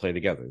players, so we can play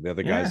together. The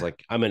other guy's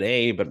like, I'm an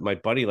A, but my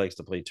buddy likes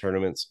to play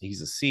tournaments.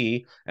 He's a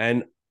C.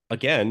 And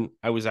again,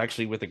 I was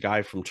actually with a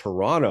guy from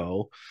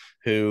Toronto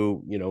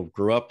who,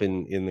 grew up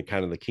in the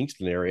kind of the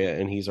Kingston area,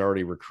 and he's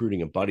already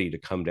recruiting a buddy to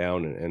come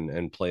down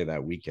and play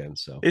that weekend.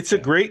 So it's a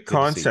great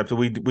concept.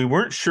 We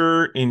weren't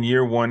sure in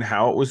year one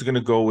how it was going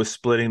to go with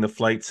splitting the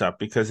flights up,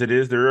 because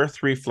there are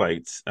 3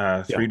 flights,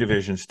 3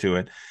 divisions to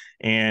it,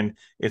 and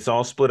it's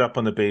all split up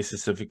on the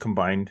basis of a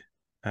combined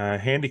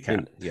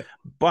handicap.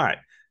 But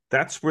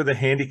that's where the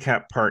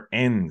handicap part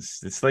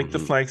ends. It's like the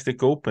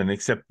Flagstick Open,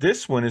 except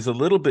this one is a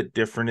little bit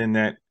different in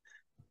that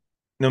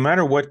no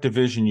matter what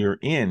division you're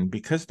in,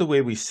 because the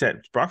way we set,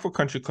 Brockville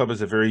Country Club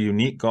is a very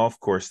unique golf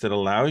course that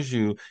allows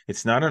you,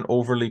 it's not an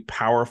overly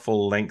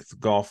powerful length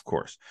golf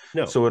course.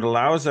 So it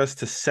allows us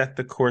to set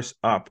the course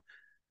up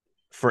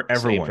for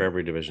everyone. Same for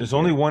every division. There's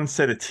only one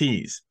set of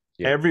tees.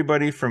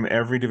 Everybody from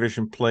every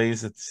division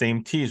plays at the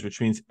same tees,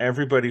 which means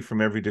everybody from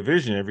every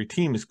division, every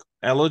team is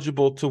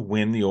eligible to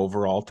win the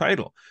overall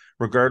title,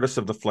 regardless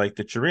of the flight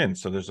that you're in.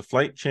 So there's a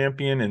flight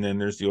champion, and then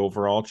there's the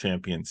overall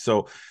champion.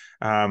 So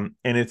and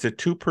it's a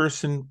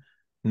 2-person,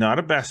 not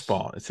a best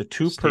ball. It's a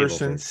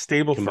 2-person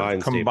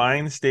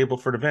combined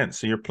Stableford event.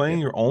 So you're playing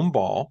your own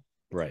ball,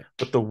 right?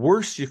 But the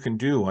worst you can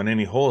do on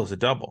any hole is a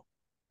double,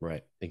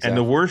 right? Exactly. And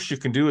the worst you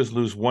can do is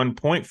lose 1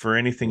 point for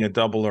anything a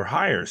double or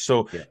higher.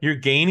 So you're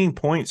gaining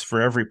points for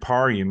every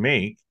par you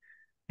make,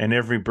 and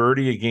every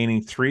birdie you're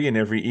gaining 3, and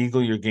every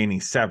eagle you're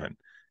gaining 7,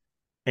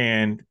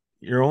 and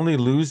you're only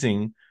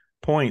losing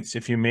points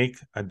if you make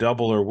a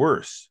double or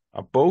worse.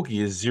 A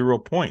bogey is 0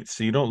 points,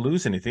 so you don't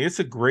lose anything. It's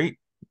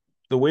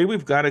the way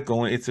we've got it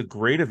going, it's a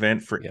great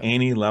event for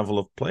any level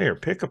of player.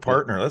 Pick a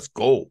partner. Let's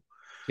go.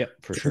 Yeah,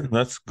 for sure.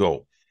 Let's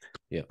go.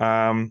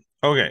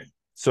 Okay,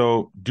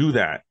 so do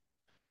that.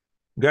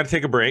 We've got to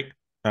take a break.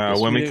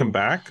 When we come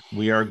back,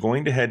 we are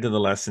going to head to the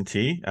lesson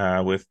tee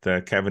with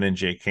Kevin and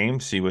Jake Haime,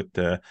 see what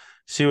the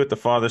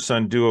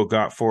father-son duo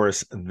got for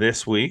us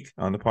this week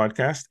on the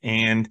podcast,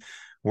 and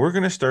we're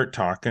going to start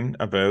talking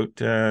about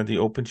the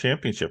Open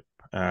Championship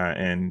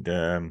and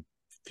a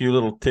few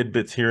little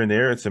tidbits here and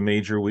there. It's a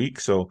major week,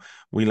 so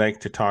we like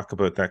to talk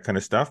about that kind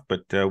of stuff.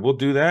 But we'll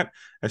do that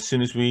as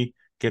soon as we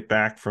get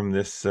back from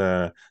this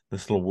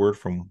little word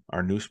from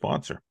our new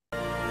sponsor.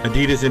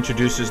 Adidas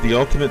introduces the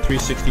Ultimate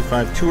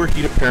 365 Tour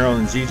Heat Apparel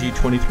and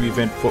ZG23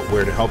 Event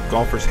Footwear to help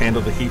golfers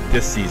handle the heat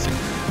this season.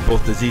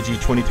 Both the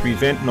ZG23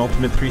 Event and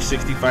Ultimate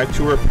 365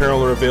 Tour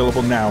Apparel are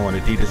available now on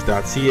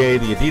adidas.ca,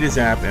 the Adidas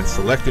app, and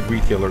selected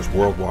retailers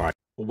worldwide.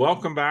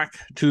 Welcome back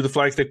to the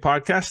Flagstick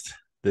Podcast.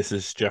 This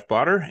is Jeff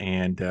Botter,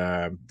 and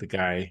the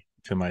guy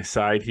to my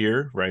side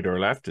here, right or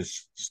left,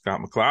 is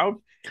Scott McLeod.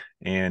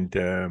 And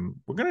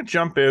we're going to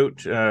jump out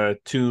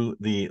to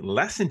the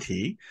lesson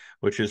tee,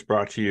 which is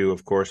brought to you,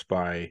 of course,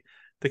 by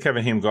the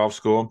Kevin Haime Golf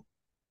School.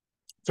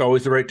 It's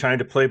always the right time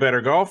to play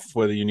better golf,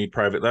 whether you need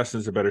private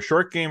lessons, a better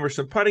short game, or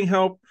some putting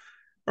help,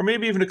 or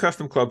maybe even a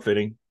custom club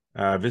fitting.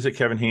 Visit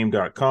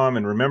kevinhaime.com,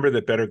 and remember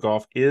that better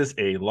golf is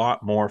a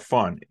lot more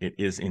fun. It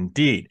is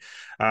indeed.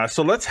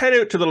 So let's head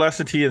out to the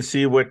lesson tee and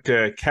see what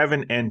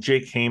Kevin and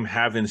Jake Haime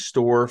have in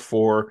store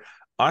for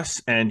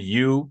us and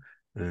you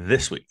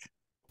this week.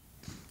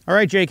 All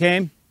right, Jake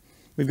Haime.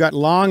 We've got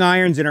long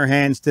irons in our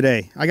hands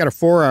today. I got a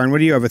 4-iron. What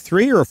do you have, a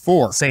 3 or a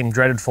 4? Same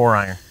dreaded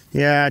 4-iron.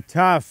 Yeah,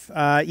 tough.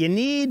 You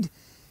need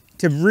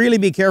to really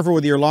be careful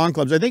with your long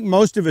clubs. I think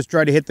most of us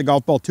try to hit the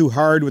golf ball too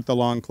hard with the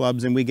long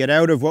clubs, and we get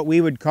out of what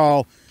we would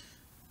call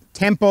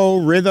tempo,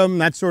 rhythm,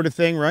 that sort of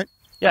thing, right?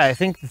 Yeah, I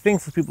think the thing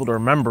for people to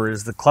remember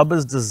is the club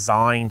is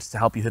designed to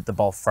help you hit the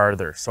ball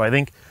farther. So I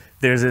think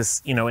there's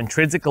this,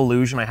 intrinsic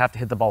illusion I have to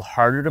hit the ball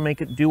harder to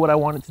make it do what I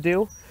want it to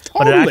do.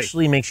 But it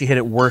actually makes you hit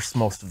it worse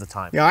most of the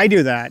time. Yeah, I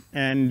do that.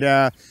 And,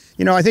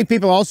 I think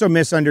people also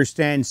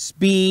misunderstand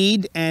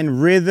speed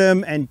and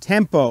rhythm and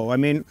tempo. I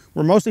mean,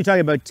 we're mostly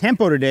talking about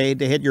tempo today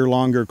to hit your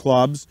longer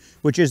clubs,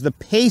 which is the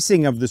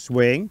pacing of the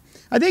swing.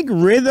 I think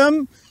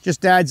rhythm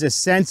just adds a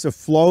sense of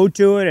flow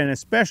to it, and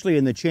especially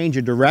in the change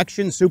of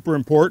direction, super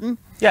important.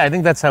 Yeah, I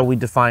think that's how we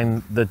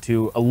define the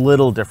two a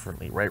little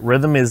differently, right?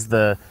 Rhythm is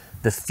the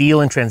feel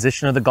and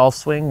transition of the golf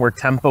swing, where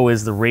tempo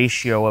is the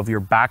ratio of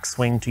your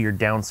backswing to your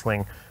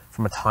downswing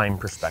from a time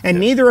perspective. And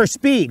neither are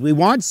speed. We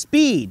want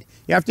speed.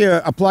 You have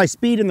to apply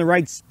speed in the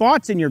right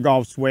spots in your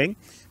golf swing,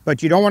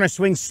 but you don't want to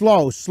swing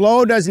slow.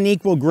 Slow doesn't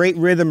equal great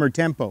rhythm or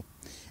tempo.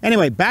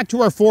 Anyway, back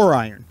to our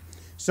 4-iron.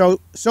 So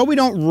we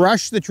don't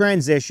rush the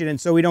transition and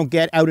so we don't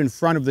get out in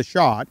front of the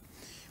shot,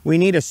 we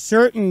need a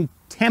certain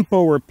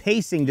tempo or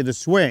pacing to the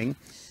swing.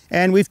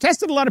 And we've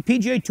tested a lot of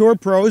PGA Tour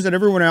pros and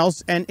everyone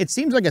else, and it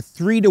seems like a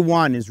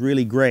 3-to-1 is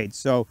really great.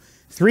 So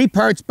 3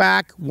 parts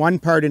back, 1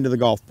 part into the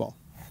golf ball.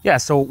 Yeah,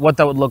 so what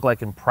that would look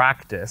like in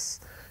practice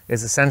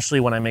is essentially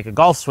when I make a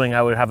golf swing,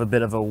 I would have a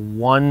bit of a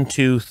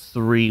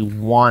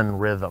 1-2-3-1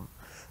 rhythm.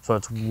 So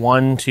it's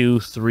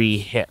 1-2-3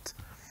 hit.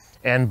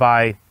 And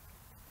by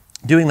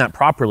doing that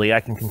properly, I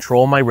can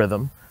control my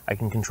rhythm, I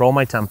can control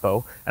my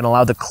tempo, and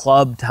allow the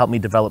club to help me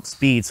develop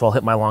speed, so I'll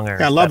hit my long irons.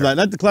 Yeah, I love that.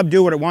 Let the club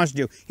do what it wants to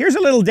do. Here's a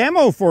little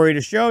demo for you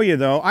to show you,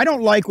 though. I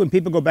don't like when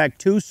people go back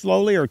too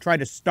slowly or try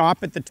to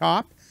stop at the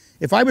top.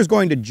 If I was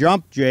going to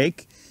jump,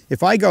 Jake,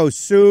 if I go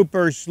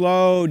super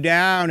slow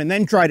down and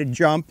then try to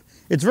jump,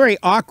 it's very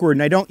awkward,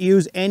 and I don't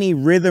use any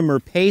rhythm or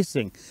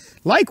pacing.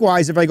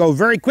 Likewise, if I go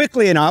very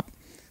quickly and up,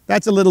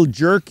 that's a little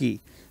jerky.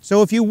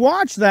 So if you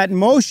watch that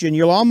motion,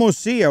 you'll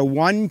almost see a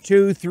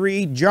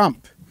 1-2-3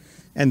 jump.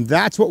 And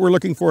that's what we're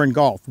looking for in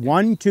golf.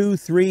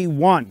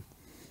 1-2-3-1.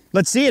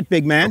 Let's see it,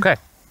 big man. Okay.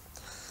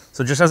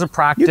 So just as a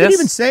practice. You can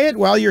even say it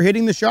while you're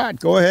hitting the shot.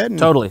 Go ahead.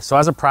 Totally. So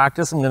as a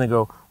practice, I'm going to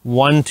go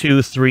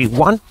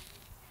 1-2-3-1.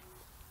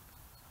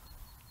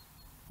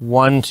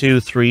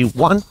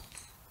 1-2-3-1.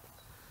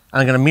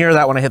 I'm going to mirror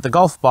that when I hit the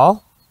golf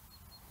ball.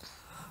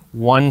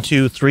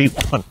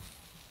 1-2-3-1.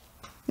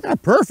 Yeah,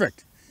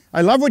 perfect.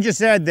 I love what you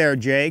said there,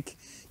 Jake.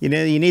 You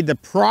need the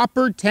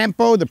proper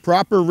tempo, the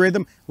proper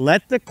rhythm.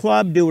 Let the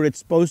club do what it's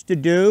supposed to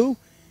do.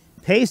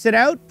 Pace it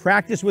out,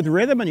 practice with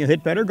rhythm, and you'll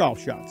hit better golf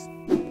shots.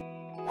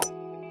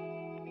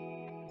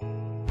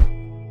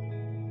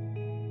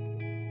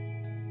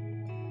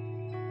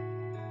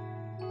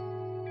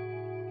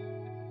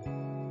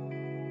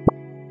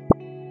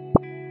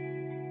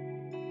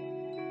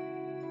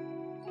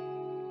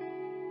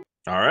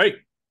 All right.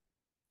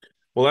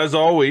 Well, as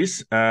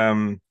always,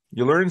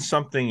 you learn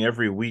something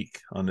every week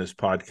on this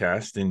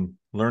podcast, and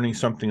learning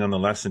something on the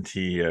lesson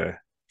tee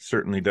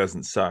certainly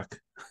doesn't suck.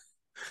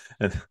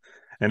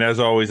 and as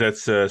always,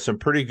 that's some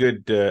pretty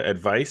good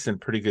advice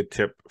and pretty good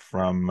tip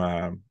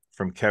from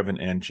Kevin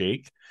and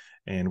Jake.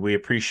 And we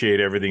appreciate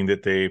everything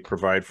that they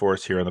provide for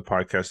us here on the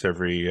podcast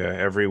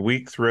every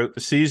week throughout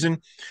the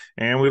season.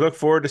 And we look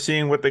forward to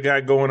seeing what they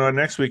got going on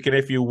next week. And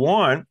if you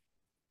want,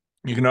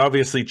 you can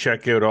obviously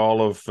check out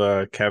all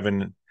of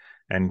Kevin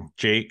and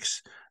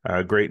Jake's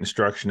great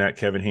instruction at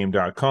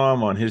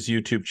kevinhaime.com on his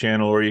YouTube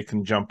channel, or you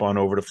can jump on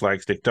over to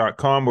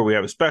flagstick.com, where we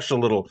have a special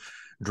little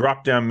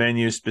drop-down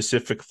menu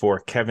specific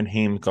for Kevin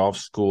Haime Golf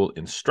School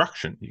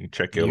instruction. You can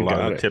check out a lot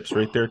of the tips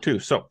right there too.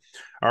 So,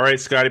 all right,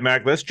 Scotty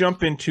Mac, let's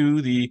jump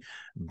into the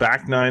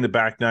back nine. The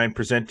back nine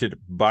presented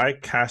by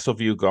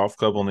Castleview Golf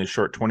Club, only a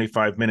short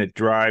 25-minute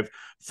drive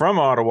from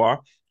Ottawa.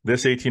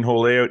 This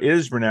 18-hole layout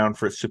is renowned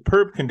for its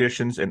superb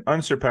conditions and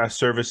unsurpassed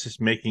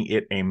services, making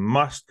it a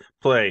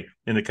must-play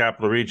in the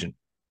capital region.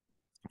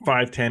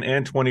 5, 10,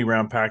 and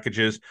 20-round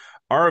packages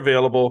are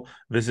available.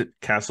 Visit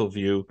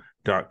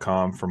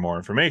castleview.com for more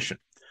information.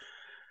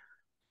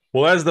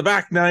 Well, as the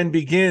back nine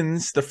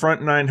begins, the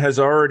front nine has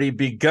already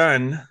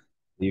begun.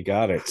 You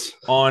got it.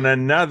 On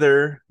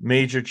another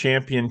major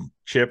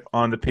championship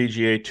on the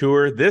PGA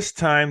Tour, this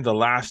time the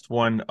last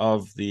one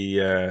of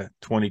the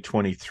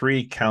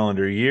 2023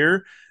 calendar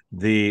year,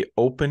 the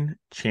Open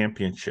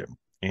Championship.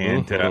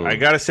 And I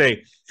got to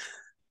say,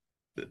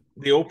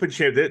 the Open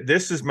Champ,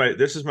 this is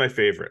my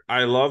favorite.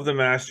 I love the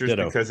Masters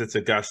because it's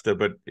Augusta,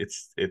 but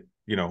it's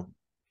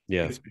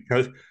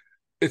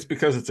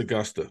because it's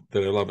Augusta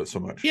that I love it so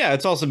much. Yeah,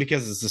 it's also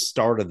because it's the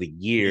start of the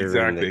year.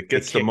 Exactly. It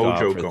gets the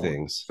mojo going.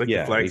 Things.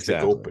 It's like the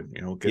Flagstick Open,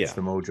 gets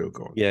the mojo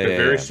going. Yeah, They're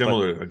very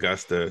similar to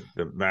Augusta,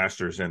 the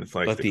Masters, and the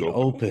Flagstick Open. But the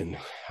Open,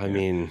 I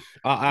mean,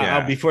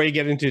 before you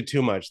get into it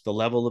too much, the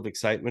level of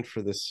excitement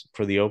for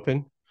the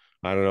Open,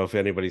 I don't know if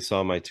anybody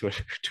saw my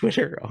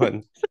Twitter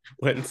on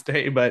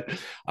Wednesday, but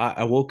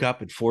I woke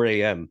up at 4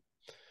 a.m.,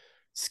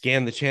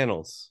 scanned the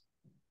channels,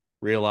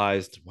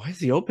 realized, why is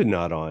the Open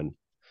not on?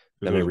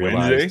 Then I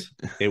realized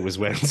it was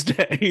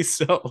Wednesday.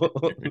 So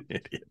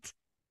Idiot.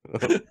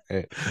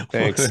 hey,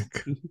 thanks.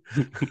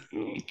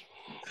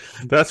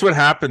 That's what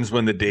happens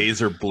when the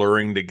days are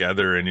blurring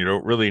together and you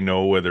don't really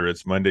know whether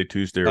it's Monday,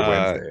 Tuesday, or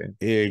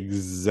Wednesday.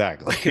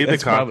 Exactly. See the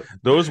coffee.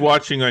 Those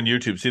watching on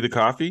YouTube, see the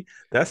coffee?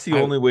 That's the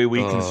only way we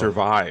can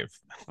survive.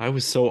 I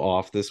was so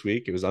off this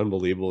week. It was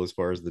unbelievable as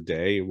far as the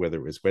day, whether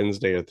it was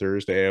Wednesday or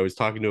Thursday. I was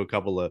talking to a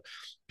couple of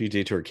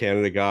PGA Tour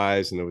Canada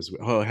guys, and it was,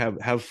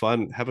 have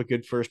fun, have a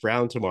good first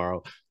round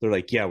tomorrow. They're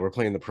like, yeah, we're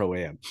playing the Pro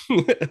Am.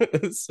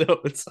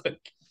 So it's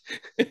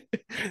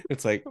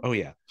like, oh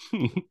yeah.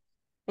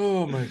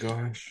 Oh my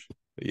gosh.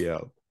 Yeah.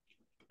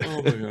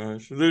 Oh my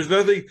gosh.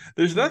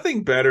 There's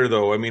nothing better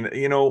though. I mean,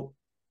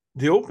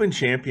 the Open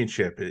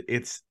Championship,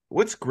 it's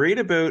what's great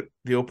about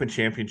the Open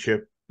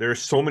Championship. There are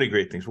so many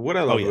great things. But what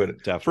I love about it,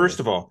 definitely. First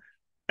of all,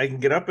 I can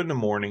get up in the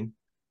morning,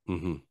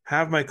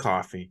 have my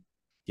coffee,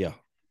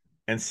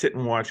 and sit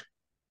and watch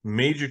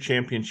major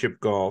championship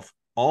golf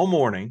all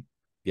morning.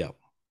 Yeah.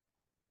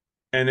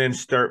 And then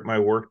start my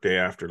work day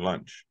after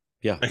lunch.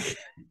 Yeah.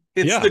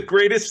 It's the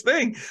greatest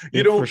thing.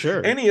 For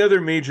sure. Any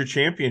other major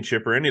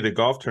championship or any of the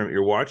golf tournament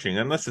you're watching,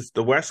 unless it's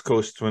the West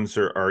Coast ones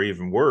are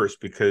even worse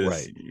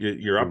because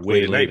you're up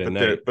way late at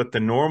night. But the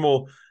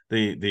normal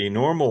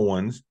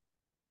ones,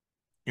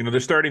 they're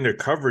starting their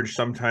coverage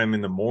sometime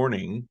in the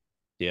morning.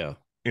 Yeah.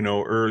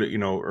 Early,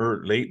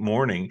 or late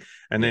morning,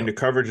 and then the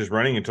coverage is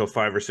running until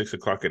 5 or 6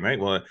 o'clock at night.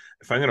 Well,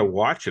 if I'm going to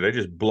watch it,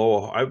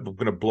 I'm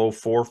going to blow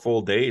 4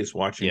 full days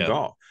watching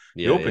golf.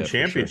 The Open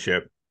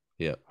Championship.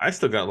 Yeah, I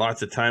still got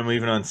lots of time,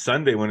 even on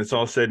Sunday when it's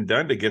all said and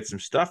done, to get some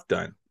stuff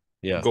done.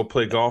 Yeah, go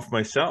play golf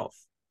myself.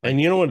 And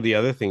what the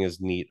other thing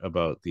is neat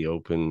about the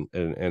Open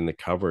and the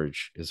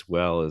coverage as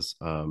well is,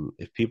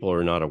 if people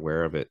are not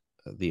aware of it,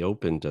 the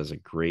Open does a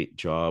great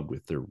job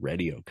with their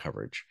radio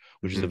coverage,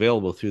 which is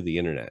available through the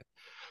internet.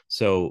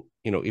 So,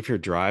 if you're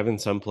driving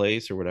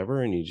someplace or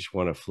whatever, and you just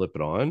want to flip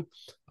it on,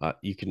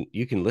 you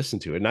can listen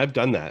to it. And I've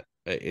done that.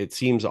 It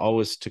seems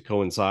always to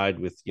coincide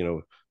with,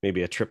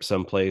 maybe a trip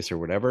someplace or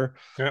whatever.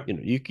 Yeah.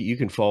 You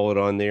can follow it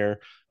on there.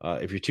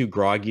 If you're too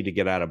groggy to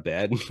get out of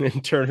bed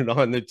and turn it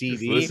on the TV,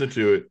 just listen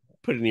to it,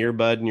 put an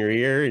earbud in your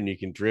ear, and you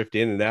can drift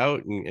in and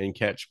out and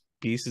catch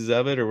pieces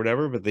of it or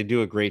whatever. But they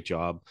do a great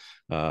job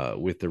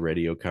with the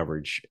radio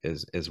coverage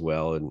as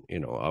well,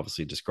 and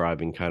obviously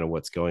describing kind of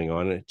what's going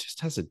on. It just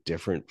has a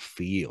different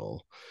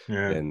feel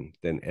than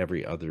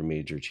every other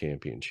major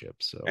championship.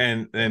 So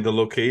and the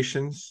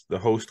locations, the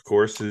host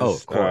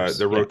courses,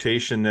 the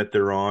rotation that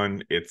they're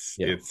on, it's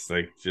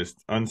like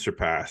just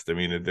unsurpassed. I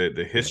mean,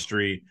 the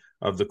history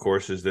of the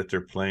courses that they're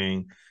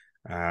playing.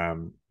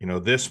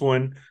 This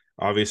one.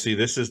 Obviously,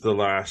 this is the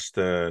last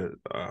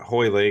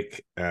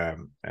Hoylake at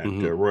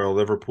Royal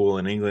Liverpool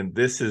in England.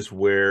 This is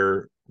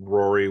where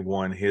Rory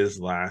won his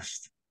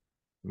last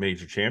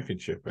major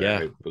championship,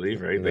 I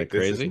believe, right? Like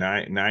this is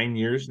 9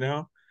 years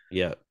now.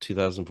 Yeah,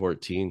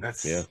 2014.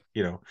 That's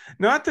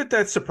not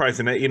that's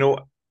surprising.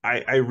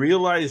 I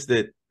realize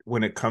that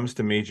when it comes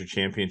to major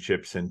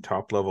championships and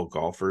top level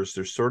golfers,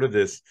 there's sort of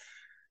this.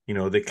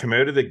 They come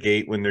out of the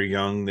gate when they're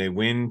young, they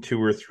win 2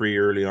 or 3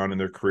 early on in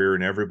their career,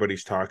 and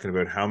everybody's talking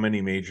about how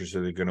many majors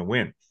are they going to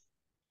win.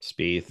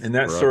 Spieth, and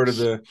that's Brooks.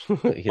 Sort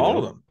of all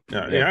of them.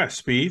 Yeah,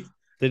 Spieth.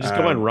 They just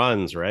go on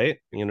runs, right?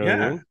 What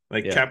I mean?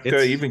 Like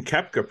Koepka, even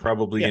Koepka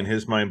probably in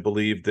his mind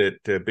believed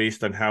that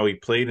based on how he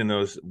played in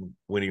those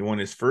when he won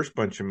his first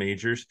bunch of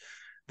majors,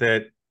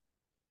 that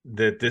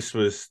this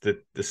was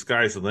the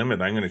sky's the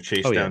limit. I'm going to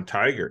chase down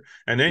Tiger,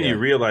 and then you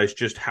realize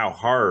just how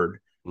hard.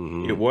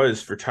 It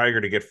was for Tiger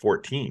to get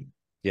 14.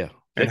 Yeah. 50.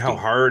 And how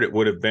hard it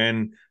would have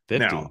been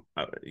 50. Now,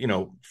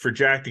 for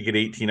Jack to get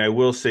 18, I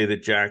will say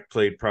that Jack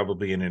played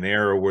probably in an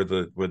era where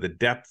the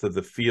depth of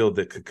the field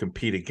that could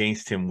compete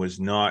against him was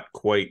not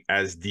quite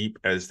as deep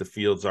as the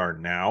fields are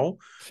now.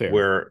 Fair.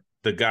 Where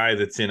the guy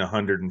that's in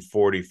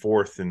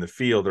 144th in the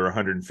field or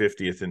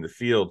 150th in the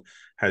field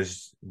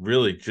has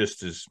really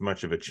just as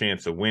much of a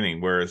chance of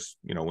winning. Whereas,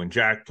 when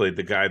Jack played,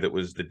 the guy that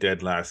was the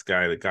dead last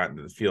guy that got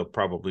into the field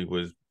probably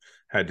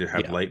had to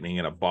have lightning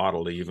in a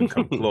bottle to even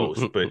come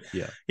close. But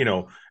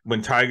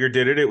when Tiger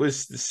did it, it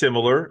was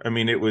similar. I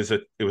mean, it was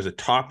a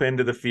top end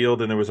of the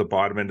field and there was a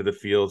bottom end of the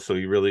field, so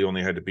you really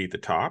only had to beat the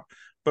top.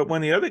 But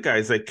when the other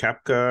guys like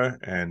Koepka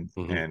and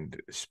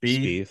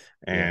Spieth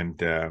and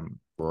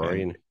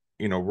Rory,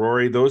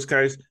 Rory, those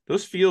guys,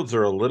 those fields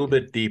are a little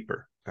bit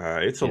deeper.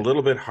 It's a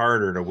little bit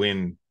harder to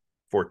win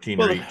 14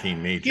 or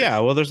 18 majors. Yeah,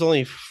 well, there's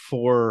only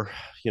 4.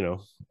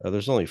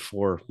 There's only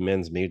 4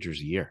 men's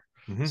majors a year.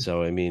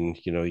 So, I mean,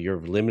 you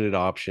have limited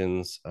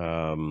options,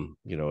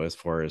 as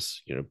far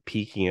as,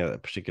 peaking at a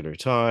particular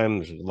time.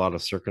 There's a lot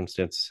of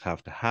circumstances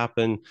have to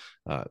happen.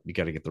 You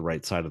got to get the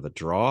right side of the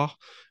draw.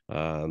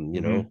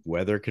 You know,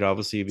 weather could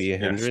obviously be a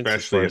hindrance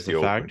as far as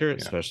the factor,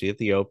 especially at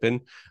the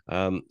Open.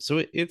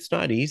 So it's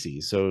not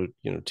easy. So,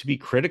 you know, to be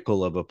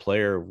critical of a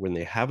player when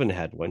they haven't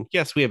had one,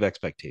 yes, we have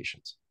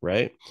expectations,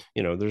 right?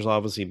 You know, there's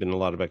obviously been a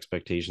lot of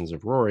expectations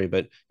of Rory,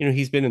 but, you know,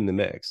 he's been in the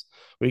mix.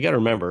 But you got to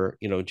remember,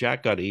 you know,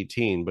 Jack got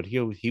 18, but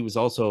he was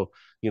also,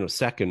 you know,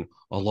 second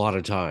a lot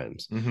of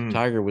times.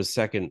 Tiger was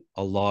second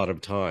a lot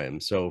of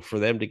times. So for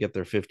them to get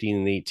their 15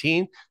 and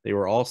 18, they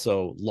were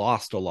also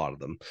lost a lot of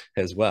them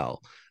as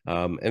well.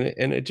 And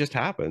it just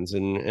happens,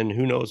 and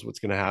who knows what's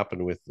going to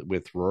happen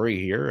with Rory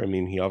here. I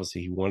mean,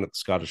 he won at the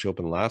Scottish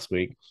Open last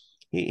week.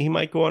 He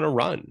might go on a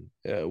run.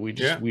 We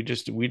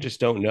just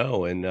don't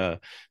know. And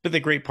but the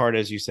great part,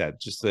 as you said,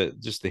 just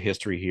the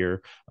history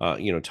here.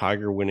 You know,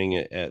 Tiger winning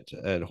it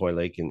at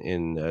Hoylake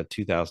in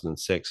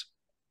 2006.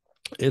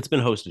 It's been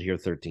hosted here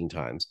 13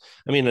 times.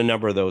 I mean, a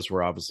number of those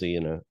were obviously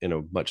in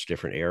a much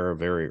different era,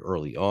 very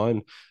early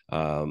on.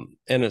 And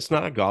it's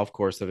not a golf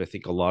course that I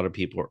think a lot of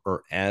people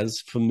are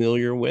as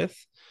familiar with.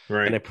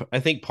 Right. And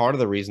I think part of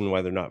the reason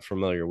why they're not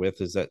familiar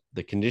with is that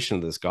the condition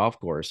of this golf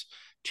course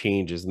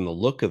changes and the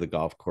look of the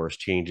golf course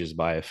changes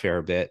by a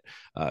fair bit.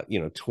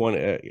 You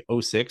know,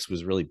 06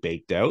 was really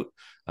baked out.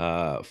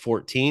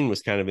 14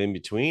 was kind of in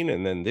between.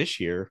 And then this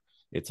year,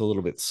 it's a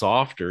little bit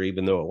softer,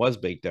 even though it was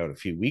baked out a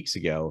few weeks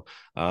ago.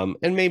 And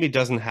maybe it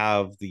doesn't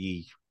have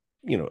the,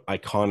 you know,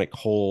 iconic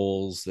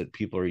holes that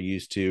people are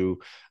used to.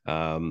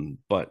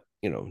 But,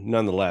 you know,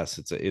 nonetheless,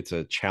 it's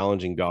a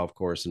challenging golf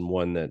course and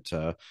one that,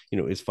 you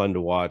know, is fun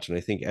to watch. And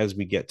I think as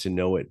we get to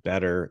know it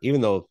better,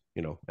 even though,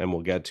 you know, and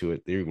we'll get to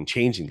it, they're even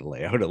changing the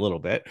layout a little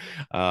bit.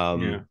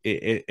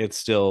 It's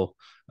still,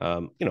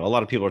 you know, a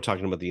lot of people are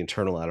talking about the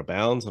internal out of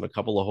bounds on a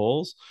couple of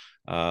holes.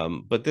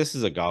 But this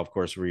is a golf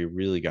course where you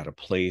really got to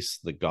place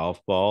the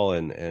golf ball,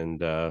 and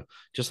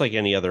just like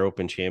any other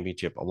Open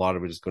Championship, a lot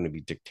of it is going to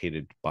be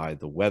dictated by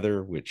the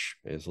weather, which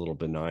is a little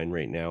benign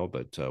right now,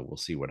 but we'll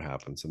see what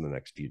happens in the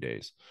next few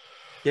days.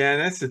 Yeah,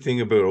 and that's the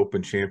thing about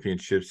Open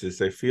Championships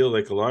is I feel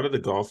like a lot of the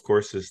golf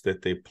courses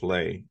that they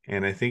play,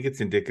 and I think it's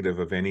indicative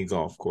of any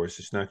golf course,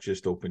 it's not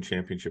just Open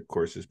Championship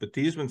courses, but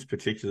these ones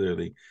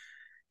particularly,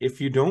 if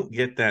you don't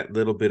get that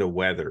little bit of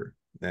weather,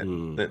 that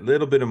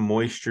little bit of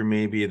moisture,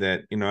 maybe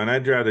that, you know, and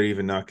I'd rather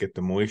even not get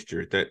the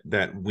moisture,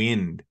 that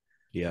wind.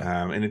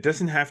 And it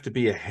doesn't have to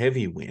be a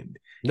heavy wind.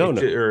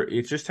 Or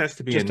it just has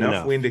to be just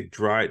enough wind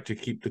to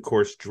keep the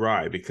course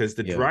dry, because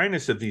the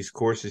dryness of these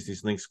courses,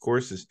 these links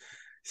courses,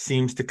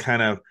 seems to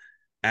kind of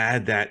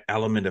add that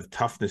element of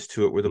toughness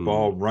to it, where the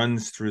ball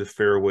runs through the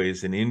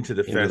fairways and into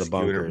the fescue,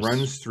 and it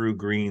runs through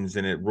greens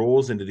and it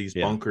rolls into these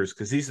bunkers,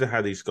 because these are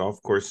how these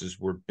golf courses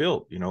were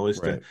built, you know,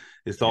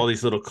 is all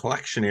these little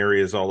collection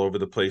areas all over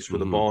the place where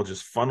the ball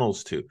just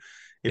funnels to.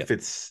 If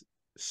it's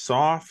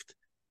soft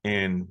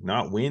and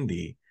not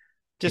windy,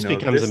 just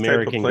becomes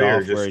American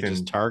golf where it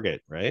just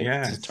target, right?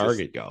 Yeah, it's just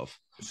target golf.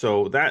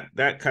 So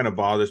that kind of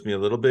bothers me a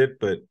little bit,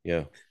 but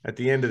at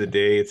the end of the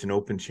day, it's an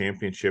Open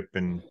Championship,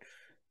 and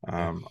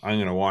I'm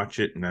going to watch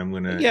it, and I'm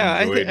going to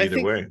enjoy it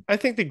either way. I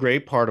think the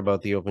great part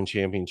about the Open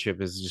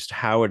Championship is just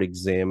how it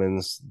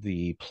examines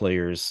the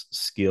players'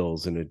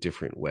 skills in a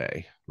different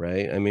way,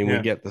 right? I mean, we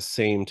get the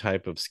same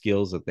type of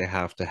skills that they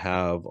have to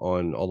have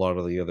on a lot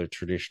of the other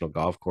traditional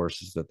golf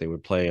courses that they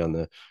would play on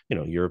the, you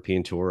know,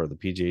 European Tour or the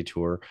PGA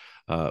Tour,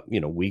 you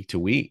know, week to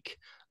week.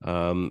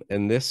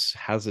 And this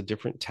has a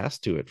different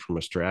test to it from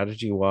a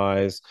strategy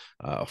wise,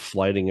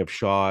 flighting of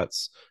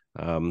shots,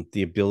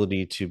 the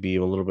ability to be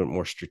a little bit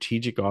more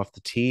strategic off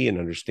the tee and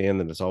understand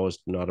that it's always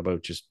not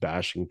about just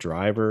bashing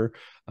driver.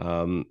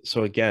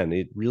 So again,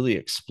 it really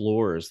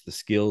explores the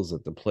skills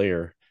that the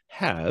player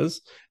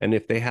has, and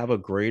if they have a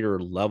greater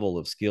level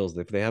of skills,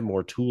 if they have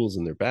more tools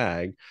in their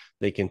bag,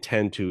 they can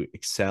tend to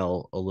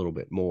excel a little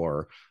bit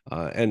more.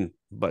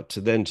 But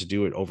to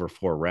do it over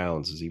 4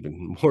 rounds is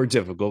even more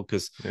difficult,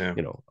 because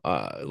you know,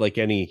 like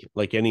any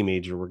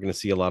major, we're going to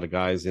see a lot of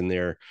guys in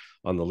there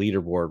on the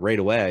leaderboard right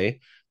away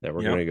that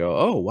we're going to go,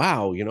 oh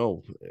wow, you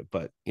know,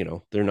 but you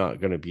know, they're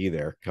not going to be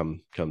there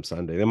come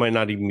Sunday. They might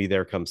not even be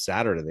there come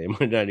Saturday. They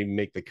might not even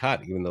make the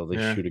cut, even though they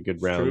shoot a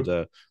good round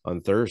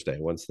on Thursday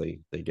once they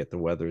get the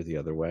weather the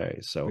other way.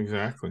 So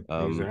exactly.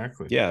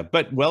 Yeah,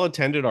 but well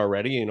attended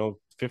already, you know,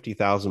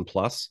 50,000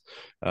 plus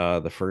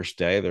the first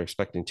day. They're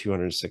expecting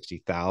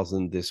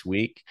 260,000 this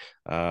week.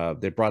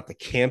 They brought the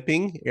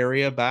camping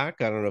area back.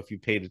 I don't know if you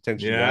paid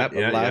attention to that,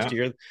 but last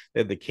year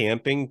they had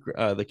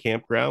the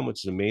campground,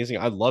 which is amazing.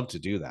 I'd love to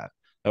do that.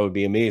 That would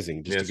be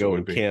amazing, just to go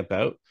and camp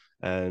out.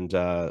 And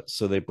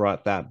so they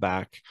brought that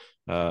back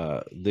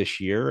this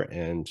year,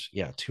 and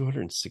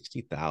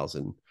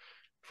 260,000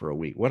 for a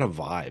week. What a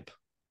vibe.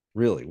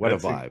 Really, what a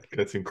vibe.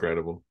 That's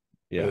incredible.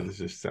 Yeah, that is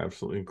just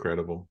absolutely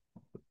incredible.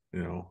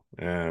 You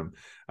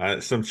know,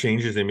 some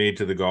changes they made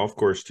to the golf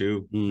course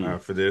too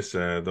for this.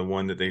 The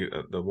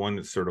one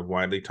that's sort of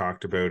widely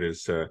talked about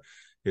is the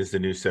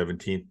new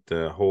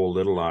 17th hole,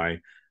 Little Eye.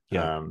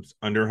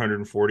 Under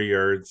 140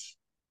 yards.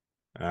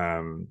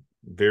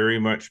 very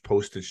much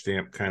postage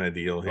stamp kind of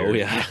deal here. Oh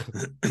yeah.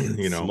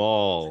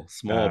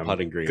 Small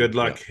putting green. Good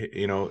luck.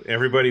 Yeah.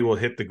 Everybody will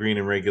hit the green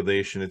in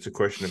regulation. It's a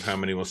question of how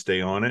many will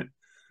stay on it.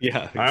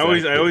 Yeah,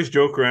 exactly. I always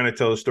joke around and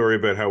tell a story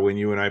about how when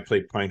you and I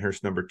played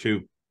Pinehurst number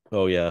 2.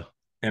 Oh yeah.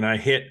 And I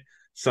hit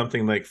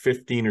something like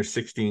 15 or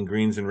 16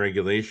 greens in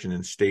regulation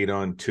and stayed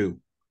on 2.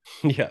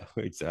 Yeah,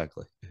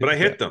 exactly. But I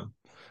hit them.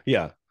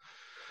 Yeah.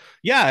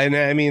 Yeah. And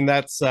I mean,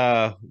 that's,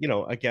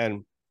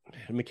 again,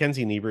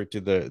 Mackenzie Niebert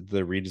did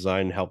the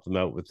redesign, helped them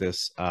out with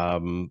this.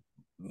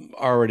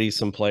 Already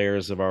some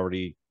players have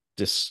already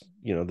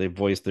they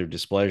voiced their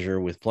displeasure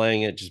with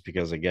playing it just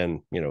because,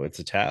 again, it's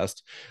a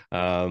test.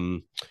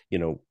 Bunkers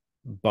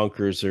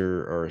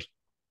are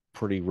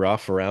pretty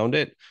rough around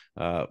it.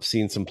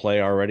 Seen some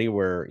play already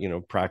where,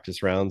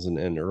 practice rounds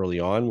and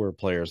early on where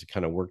players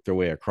kind of work their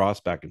way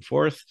across back and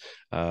forth.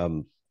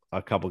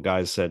 A couple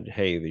guys said,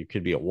 hey, there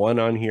could be a 1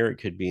 on here. It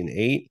could be an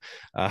 8.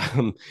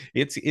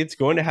 It's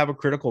going to have a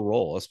critical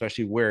role,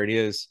 especially where it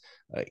is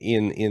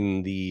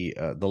in the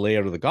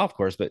layout of the golf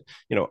course. But,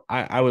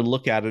 I would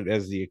look at it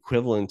as the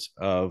equivalent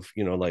of,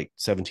 like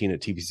 17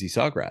 at TPC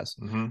Sawgrass,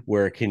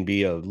 where it can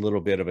be a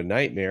little bit of a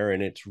nightmare,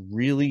 and it's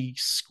really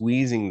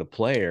squeezing the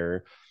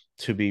player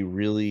to be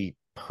really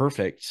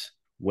perfect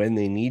when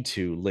they need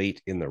to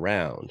late in the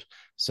round.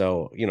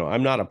 So,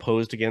 I'm not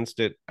opposed against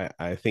it.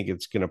 I think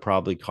it's going to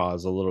probably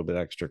cause a little bit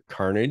extra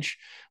carnage,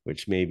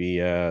 which maybe,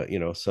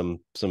 some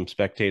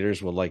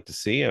spectators would like to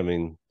see. I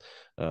mean,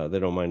 they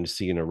don't mind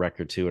seeing a wreck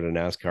or 2 at a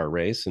NASCAR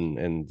race.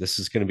 And this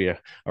is going to be a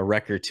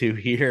wreck or 2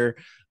 here.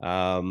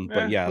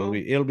 But yeah, cool.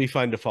 It'll be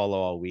fun to follow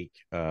all week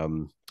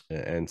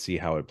and see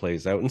how it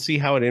plays out and see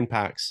how it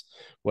impacts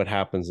what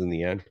happens in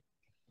the end.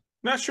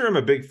 Not sure I'm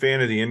a big fan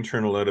of the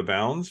internal out of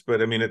bounds,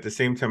 but I mean, at the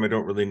same time, I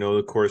don't really know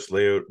the course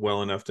layout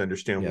well enough to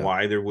understand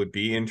why there would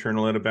be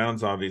internal out of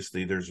bounds.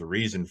 Obviously, there's a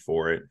reason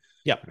for it.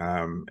 Yeah.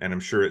 And I'm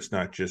sure it's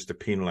not just to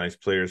penalize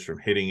players from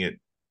hitting it,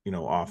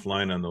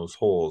 offline on those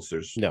holes.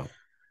 There's but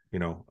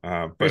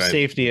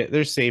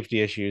there's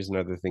safety issues and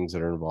other things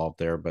that are involved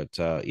there, but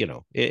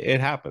it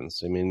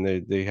happens. I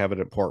mean, they have it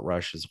at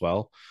Portrush as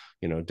well.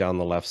 Down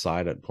the left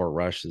side at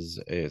Portrush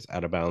is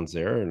out of bounds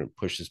there, and it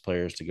pushes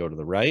players to go to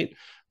the right.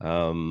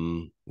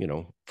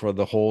 For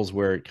the holes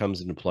where it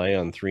comes into play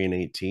on 3 and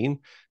 18,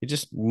 it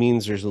just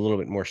means there's a little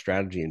bit more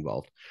strategy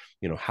involved.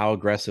 How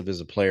aggressive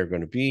is a player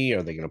going to be?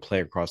 Are they going to play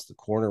across the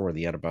corner where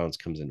the out of bounds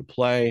comes into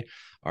play?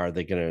 Are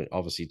they going to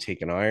obviously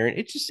take an iron?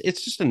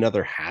 It's just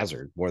another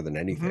hazard more than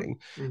anything.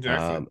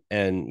 Exactly.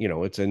 And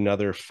it's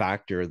another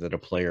factor that a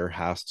player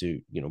has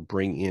to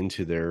bring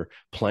into their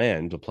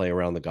plan to play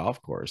around the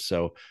golf course.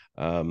 So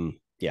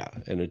yeah,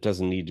 and it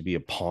doesn't need to be a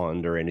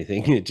pond or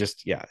anything. It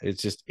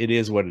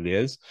is what it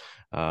is.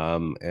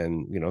 And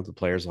the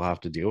players will have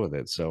to deal with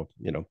it. So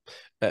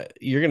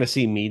you're going to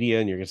see media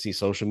and you're going to see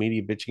social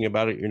media bitching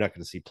about it. You're not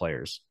going to see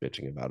players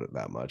bitching about it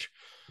that much.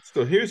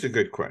 So here's a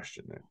good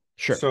question then.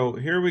 Sure. So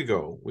here we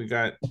go. We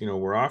got,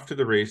 we're off to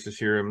the races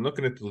here. I'm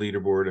looking at the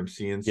leaderboard. I'm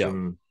seeing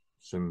some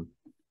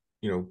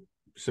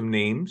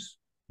names.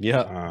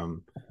 Yeah.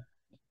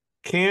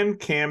 Can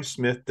Cam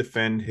Smith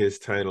defend his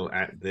title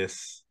at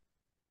this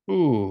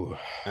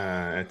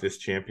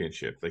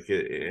championship?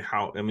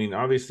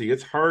 Obviously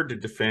it's hard to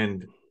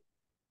defend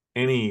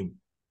any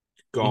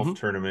golf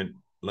tournament,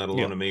 let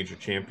alone a major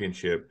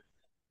championship.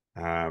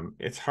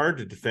 It's hard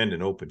to defend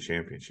an open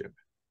championship.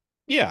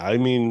 Yeah, I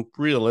mean,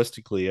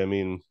 realistically,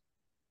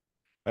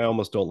 I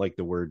almost don't like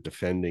the word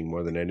defending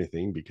more than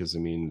anything, because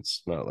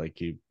it's not like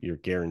you're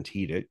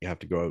guaranteed it. You have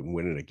to go out and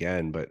win it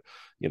again. But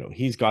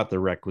he's got the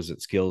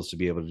requisite skills to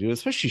be able to do it,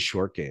 especially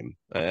short game.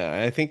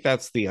 I think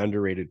that's the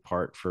underrated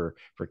part for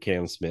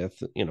Cam Smith,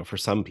 for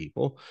some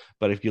people.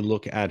 But if you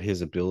look at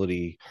his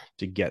ability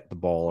to get the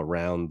ball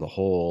around the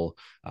hole,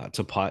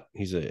 to putt,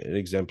 he's an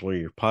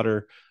exemplary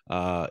putter.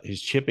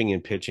 His chipping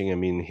and pitching,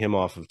 him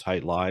off of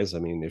tight lies.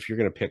 If you're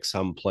going to pick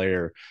some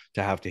player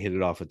to have to hit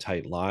it off a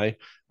tight lie,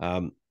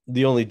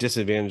 the only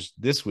disadvantage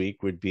this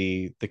week would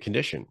be the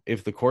condition.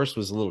 If the course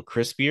was a little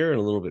crispier and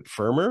a little bit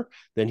firmer,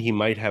 then he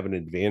might have an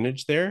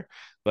advantage there.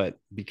 But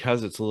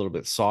because it's a little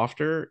bit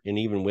softer, and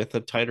even with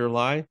a tighter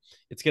lie,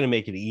 it's going to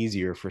make it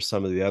easier for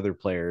some of the other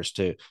players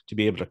to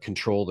be able to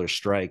control their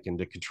strike and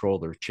to control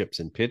their chips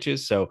and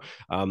pitches. So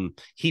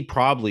he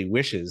probably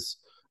wishes,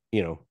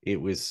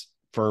 it was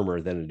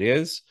firmer than it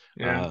is.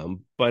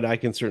 But I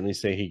can certainly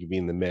say he could be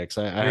in the mix.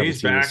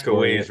 He's back a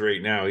ways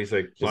right now. He's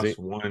like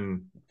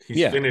 +1.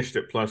 He's finished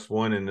at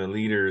 +1, and the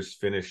leaders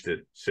finished at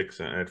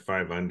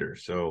 5 under.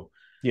 So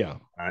you're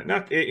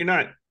not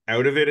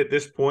out of it at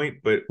this point,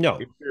 but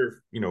if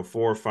you're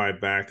 4 or 5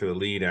 back to the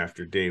lead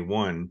after day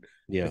 1,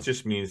 it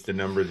just means the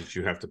number that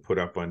you have to put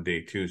up on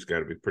day 2 has got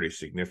to be pretty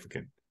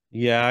significant.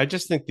 Yeah, I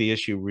just think the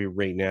issue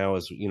right now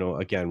is,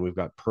 again, we've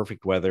got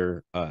perfect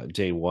weather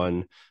day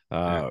 1.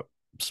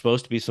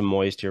 Supposed to be some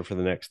moist here for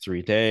the next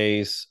 3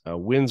 days.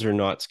 Winds are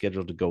not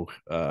scheduled to go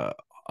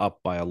up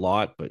by a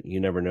lot, but you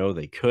never know,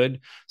 they could.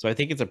 So I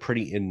think it's a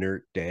pretty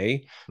inert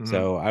day.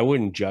 So I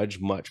wouldn't judge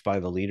much by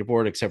the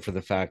leaderboard, except for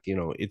the fact,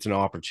 it's an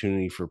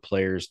opportunity for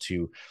players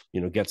to,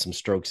 get some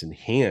strokes in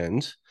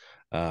hand.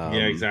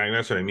 Yeah, exactly.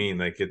 That's what I mean.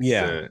 Like it's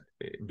Yeah.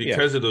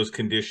 because of those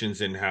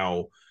conditions and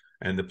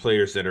the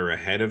players that are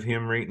ahead of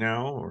him right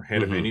now or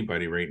ahead of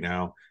anybody right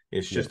now,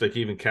 it's just like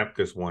even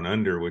Koepka's 1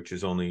 under, which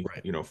is only,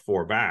 Right.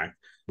 4 back.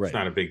 It's Right.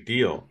 not a big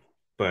deal,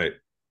 but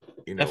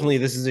Definitely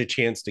this is a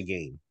chance to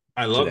gain.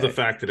 I love the today.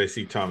 fact that I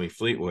see Tommy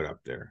Fleetwood up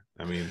there.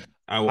 I mean,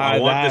 I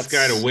want this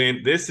guy to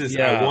win.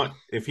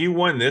 If he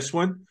won this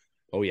one,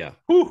 oh yeah.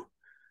 Whew,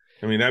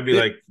 I mean, that'd be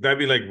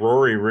like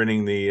Rory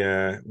winning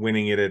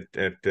it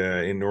at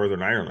in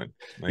Northern Ireland.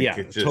 Like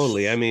Yeah,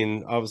 totally. I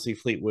mean, obviously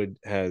Fleetwood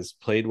has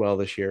played well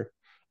this year.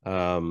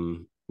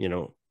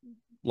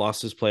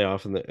 Lost his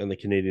playoff in the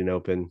Canadian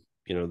Open.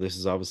 This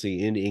is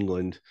obviously in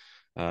England.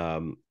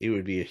 It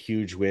would be a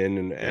huge win,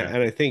 and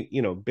I think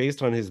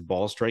based on his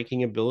ball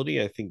striking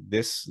ability, I think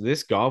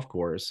this golf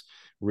course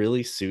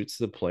really suits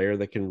the player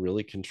that can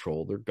really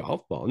control their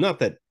golf ball. Not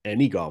that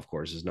any golf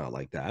course is not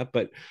like that,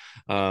 but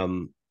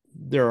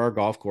there are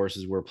golf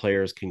courses where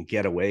players can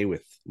get away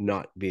with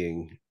not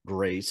being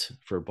great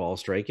for ball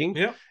striking.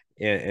 Yeah.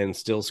 And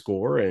still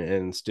score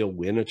and still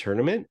win a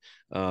tournament.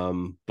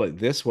 But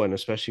this one,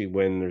 especially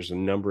when there's a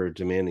number of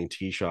demanding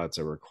tee shots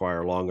that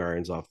require long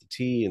irons off the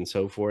tee and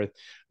so forth,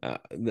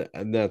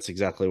 that's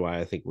exactly why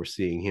I think we're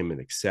seeing him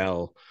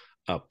excel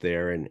up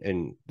there.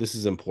 And this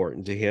is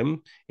important to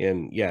him.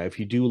 And yeah, if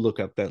you do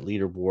look up that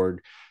leaderboard,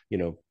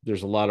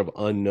 there's a lot of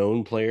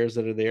unknown players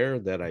that are there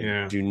that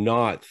I do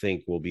not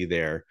think will be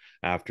there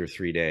after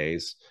 3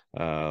 days,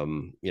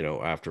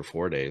 after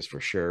 4 days for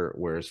sure.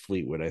 Whereas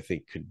Fleetwood, I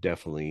think, could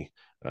definitely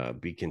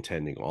be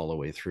contending all the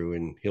way through,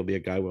 and he'll be a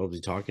guy we'll be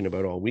talking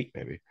about all week,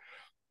 maybe.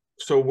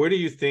 So what do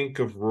you think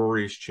of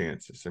Rory's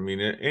chances? I mean,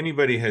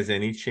 anybody has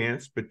any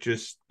chance, but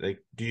just like,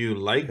 do you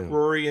like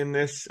Rory in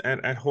this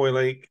at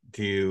Hoylake?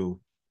 Who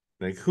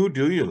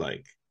do you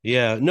like?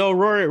 Yeah, no,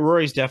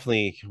 Rory's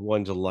definitely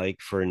one to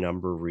like for a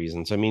number of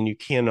reasons. I mean, you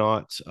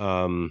cannot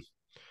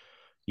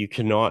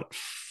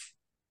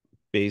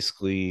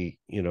basically,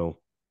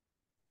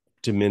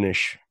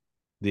 diminish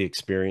the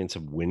experience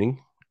of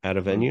winning at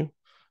a venue,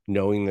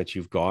 knowing that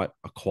you've got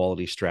a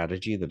quality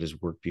strategy that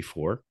has worked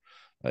before.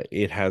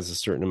 It has a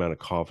certain amount of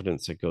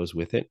confidence that goes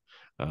with it.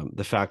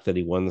 The fact that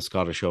he won the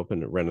Scottish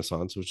Open at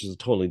Renaissance, which is a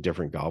totally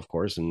different golf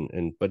course,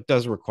 but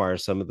does require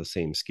some of the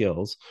same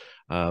skills.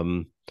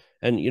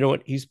 And you know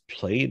what? He's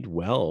played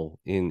well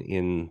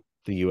in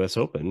the US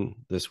Open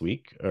this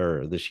week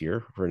or this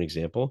year, for an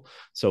example.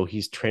 So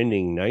he's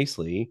trending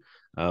nicely.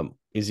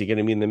 Is he going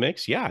to be in the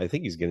mix? Yeah, I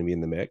think he's going to be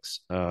in the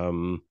mix.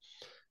 From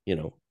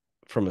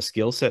a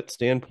skill set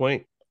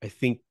standpoint, I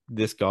think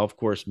this golf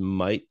course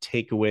might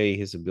take away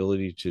his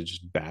ability to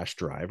just bash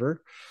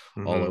driver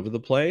all over the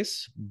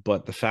place.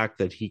 But the fact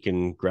that he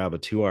can grab a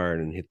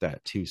 2-iron and hit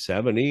that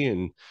 270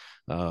 and,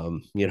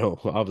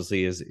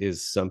 obviously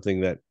is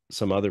something that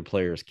some other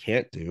players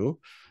can't do.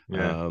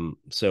 Yeah.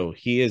 So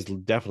he is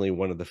definitely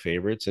one of the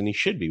favorites, and he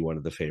should be one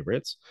of the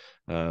favorites,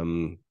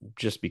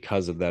 just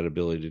because of that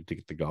ability to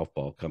get the golf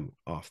ball come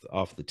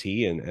off the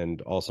tee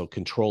and also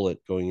control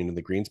it going into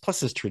the greens. Plus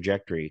his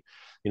trajectory.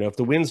 If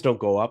the winds don't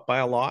go up by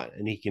a lot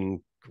and he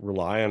can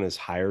rely on his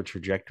higher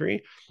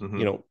trajectory,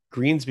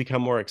 greens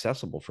become more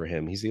accessible for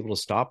him. He's able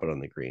to stop it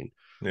on the green.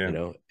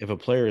 Yeah. If a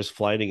player is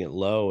flighting it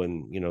low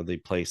and, they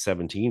play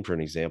 17, for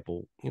an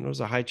example, there's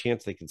a high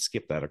chance they can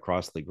skip that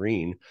across the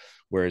green.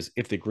 Whereas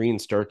if the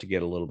greens start to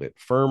get a little bit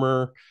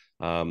firmer,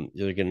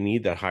 they're going to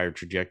need that higher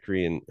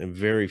trajectory, and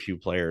very few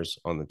players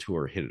on the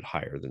tour hit it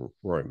higher than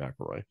Rory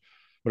McIlroy.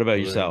 What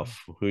about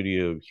yourself? Who do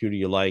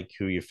you like?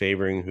 Who are you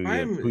favoring? Who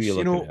you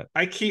looking at?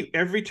 I keep,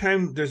 every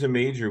time there's a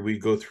major, we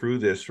go through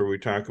this where we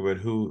talk about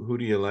who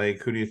do you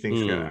like? Who do you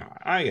think's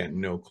I got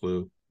no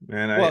clue,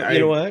 man. Well,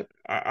 you know what?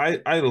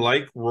 I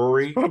like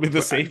Rory. It's probably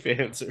the safe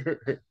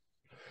answer.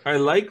 I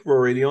like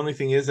Rory. The only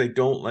thing is I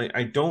don't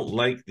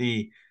like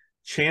the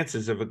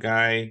chances of a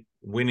guy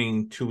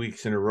winning 2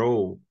 weeks in a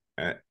row.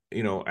 I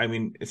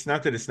mean, it's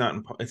not that it's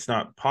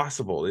not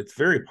possible. It's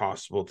very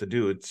possible to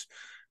do.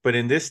 But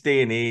in this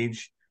day and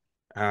age,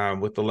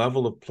 with the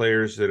level of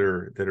players that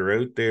are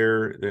out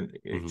there, then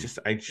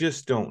I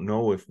just don't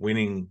know if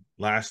winning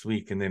last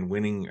week and then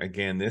winning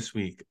again this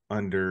week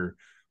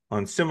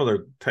on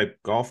similar type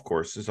golf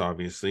courses,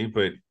 obviously,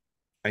 but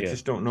I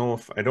just don't know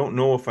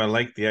if I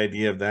like the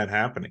idea of that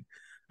happening.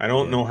 I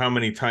don't know how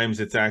many times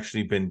it's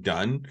actually been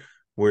done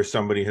where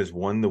somebody has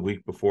won the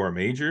week before a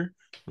major,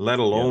 let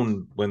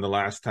alone when the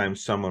last time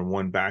someone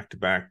won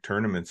back-to-back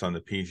tournaments on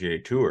the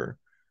PGA Tour.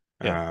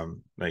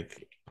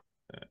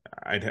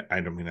 I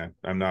don't mean,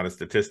 I'm not a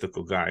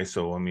statistical guy,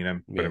 so I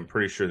mean, but I'm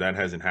pretty sure that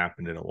hasn't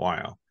happened in a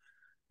while.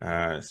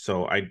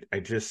 So I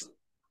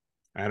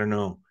don't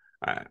know.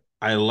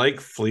 I like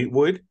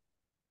Fleetwood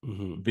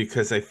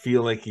because I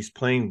feel like he's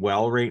playing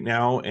well right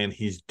now and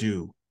he's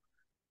due.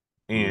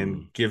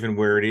 And given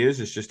where it is,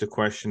 it's just a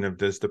question of,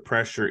 does the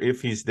pressure,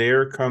 if he's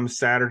there come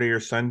Saturday or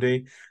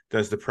Sunday,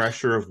 does the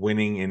pressure of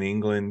winning in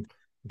England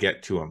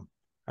get to him.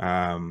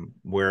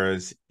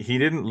 Whereas he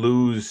didn't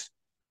lose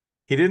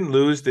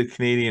the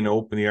Canadian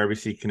Open, the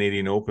RBC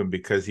Canadian Open,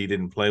 because he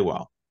didn't play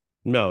well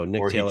No,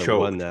 Nick or he Taylor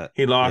won choked. that.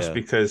 He lost Yeah.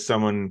 because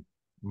someone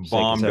Sank a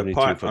bombed a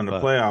putt 72-foot on the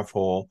putt. playoff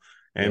hole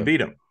and Yeah.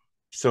 beat him.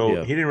 So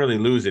Yeah. he didn't really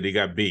lose it. He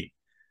got beat.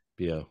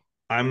 Yeah.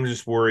 I'm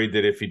just worried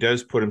that if he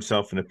does put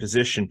himself in a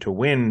position to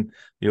win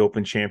the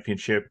Open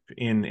Championship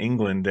in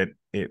England, that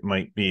it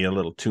might be a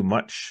little too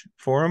much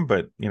for him.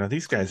 But, you know,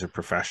 these guys are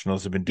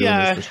professionals, have been doing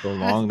this for so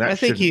long. That I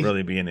think shouldn't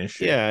really be an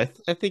issue. Yeah,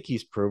 I think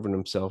he's proven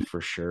himself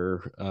for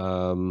sure.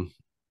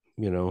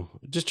 You know,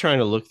 just trying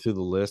to look through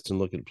the list and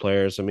look at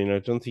players. I mean, I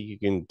don't think you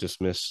can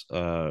dismiss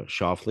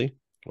Schauffele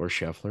or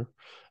Scheffler,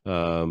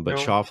 but No.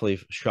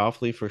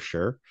 Schauffele for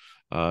sure.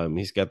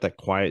 He's got that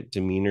quiet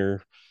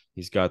demeanor.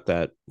 He's got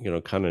that, you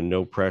know, kind of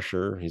no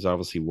pressure. He's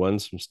obviously won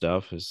some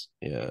stuff.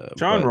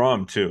 John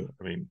Rahm too.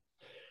 I mean,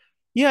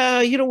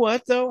 yeah, you know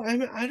what though?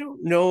 I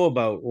don't know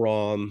about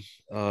Rahm.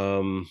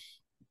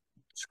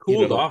 It's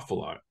cooled off a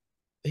lot.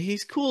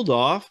 He's cooled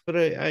off, but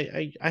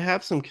I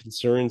have some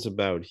concerns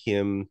about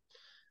him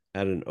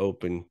at an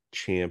Open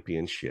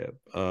Championship.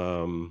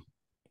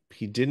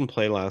 He didn't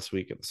play last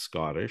week at the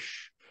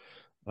Scottish.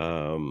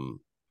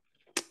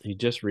 He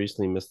just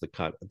recently missed the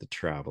cut at the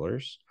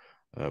Travelers.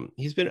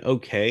 He's been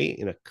okay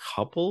in a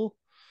couple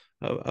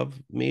of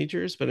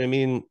majors, but I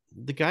mean,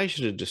 the guy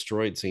should have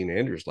destroyed St.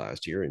 Andrews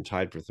last year and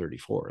tied for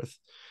 34th.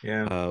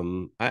 Yeah.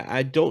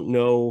 I don't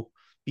know,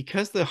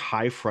 because the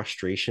high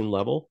frustration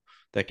level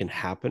that can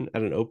happen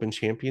at an Open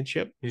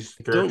Championship. He's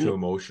far too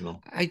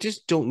emotional. I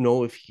just don't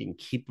know if he can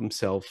keep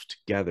himself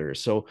together.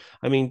 So,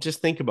 I mean, just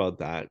think about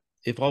that.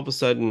 If all of a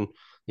sudden,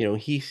 you know,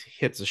 he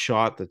hits a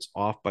shot that's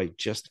off by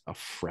just a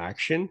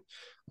fraction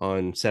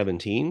on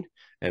 17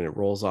 and it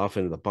rolls off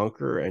into the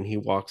bunker and he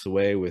walks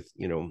away with,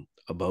 you know,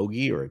 a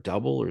bogey or a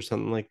double or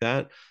something like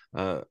that.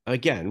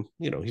 Again,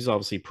 you know, he's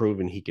obviously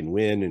proven he can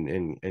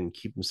win and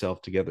keep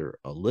himself together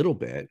a little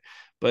bit,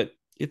 but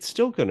it's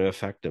still going to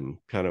affect him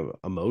kind of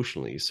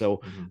emotionally.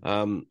 So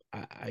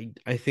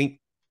I think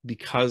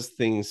because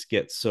things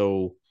get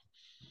so,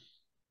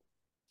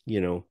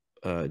 you know,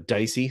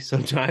 dicey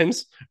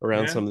sometimes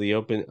around some of the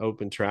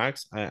open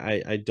tracks,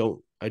 I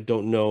don't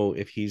know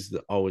if he's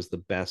always the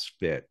best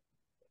fit,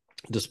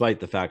 despite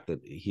the fact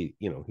that he,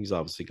 you know, he's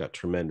obviously got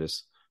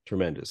tremendous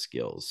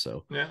skills.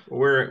 So yeah,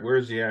 where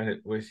is he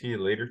at? Was he a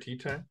later tee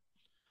time?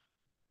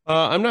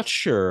 I'm not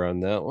sure on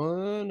that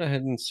one. I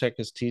hadn't checked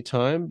his tee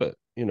time, but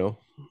you know,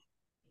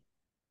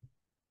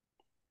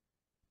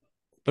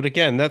 but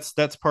again, that's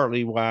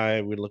partly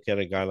why we look at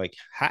a guy like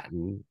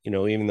Hatton. You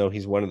know, even though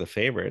he's one of the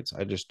favorites,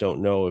 I just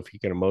don't know if he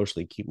can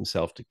emotionally keep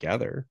himself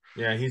together.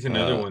 Yeah, he's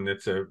another one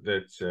that's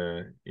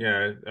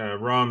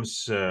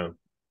Rahm's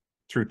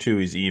through two.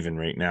 He's even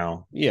right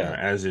now. Yeah,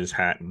 as is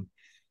Hatton.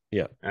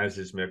 Yeah, as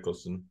is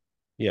Mickelson.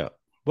 Yeah.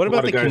 What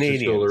about the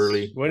Canadians? Still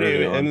early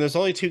and there's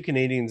only two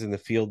Canadians in the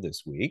field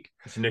this week.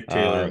 It's Nick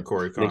Taylor and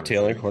Corey Connors. Nick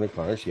Taylor and Corey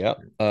Connors, yeah.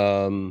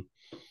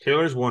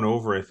 Taylor's won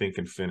over, I think,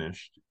 and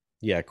finished.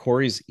 Yeah,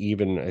 Corey's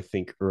even, I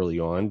think, early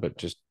on, but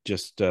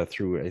just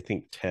through, I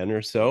think, 10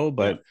 or so.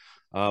 But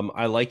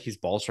I like his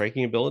ball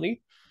striking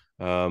ability.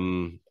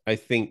 I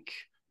think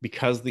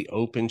because the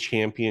Open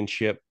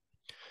Championship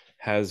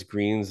has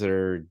greens that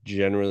are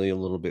generally a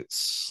little bit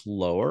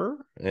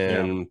slower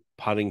and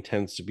putting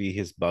tends to be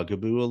his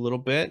bugaboo a little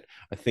bit.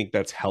 I think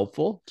that's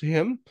helpful to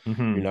him.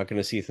 Mm-hmm. You're not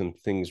going to see some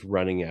things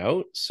running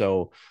out.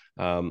 So,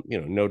 you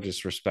know, no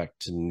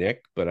disrespect to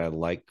Nick, but I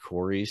like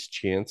Corey's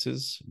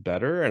chances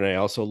better. And I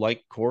also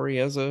like Corey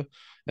as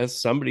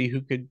somebody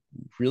who could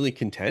really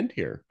contend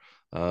here.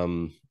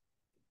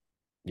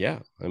 Yeah,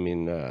 I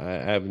mean,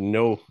 I have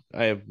no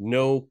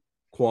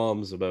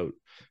qualms about,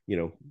 you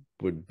know,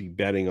 would be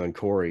betting on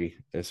Corey,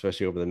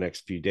 especially over the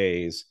next few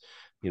days.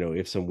 You know,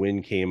 if some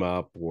wind came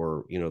up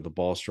or, you know, the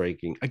ball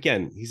striking.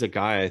 Again, he's a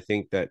guy I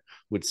think that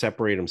would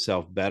separate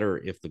himself better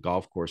if the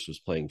golf course was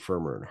playing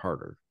firmer and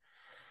harder.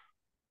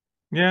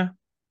 Yeah.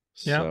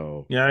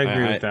 So I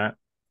agree with that.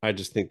 I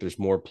just think there's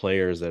more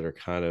players that are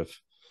kind of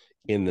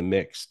in the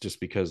mix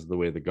just because of the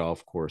way the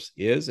golf course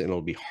is, and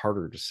it'll be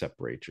harder to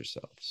separate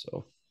yourself.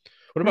 So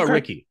what about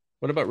Ricky?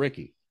 What about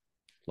Ricky?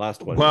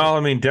 Last one. Well,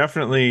 I mean,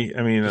 definitely.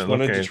 I mean, just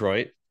one in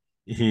Detroit.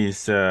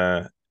 He's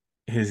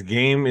his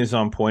game is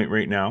on point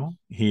right now.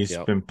 He's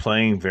been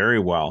playing very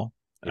well.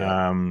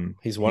 Yeah.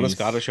 He's won a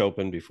Scottish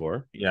Open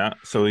before. Yeah,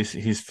 so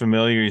he's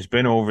familiar. He's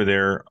been over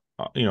there,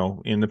 you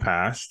know, in the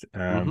past.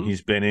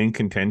 He's been in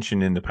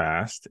contention in the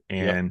past,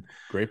 and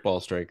great ball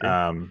striker.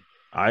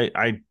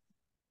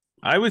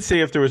 I would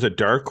say if there was a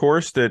dark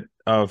horse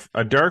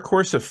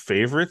of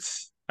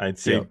favorites, I'd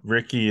say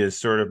Ricky is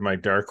sort of my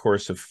dark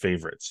horse of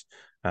favorites.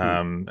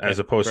 As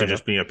opposed to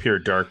just being a pure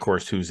dark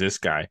horse. Who's this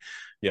guy?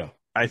 Yeah.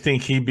 I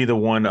think he'd be the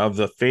one of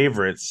the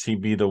favorites.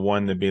 He'd be the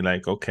one to be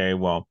like, okay,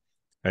 well,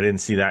 I didn't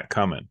see that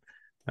coming.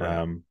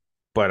 Right.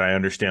 But I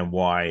understand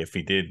why, if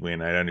he did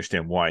win, I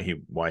understand why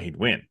he'd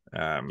win.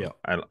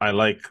 I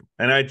like,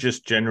 and I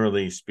just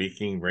generally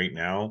speaking right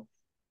now,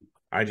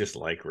 I just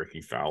like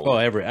Ricky Fowler. Oh,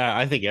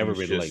 I think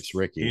everybody likes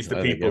Ricky. He's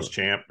the people's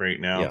champ right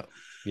now.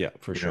 Yeah,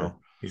 for sure.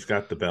 He's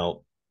got the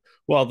belt.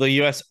 Well, the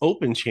U.S.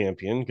 Open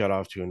champion got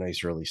off to a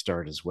nice early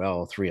start as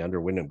well. 3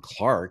 under, Wyndham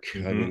Clark.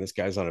 I mean, this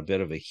guy's on a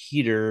bit of a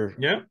heater.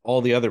 Yeah.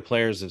 All the other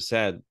players have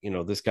said,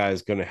 this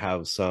guy's going to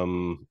have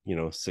some,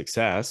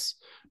 success.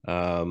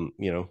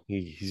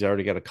 He's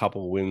already got a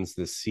couple wins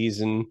this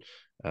season.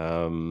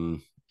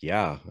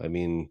 Yeah, I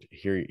mean,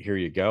 here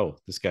you go.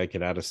 This guy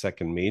could add a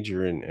second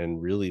major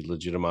and really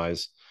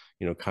legitimize,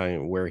 kind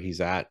of where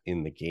he's at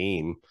in the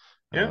game.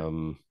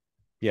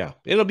 Yeah.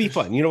 It'll be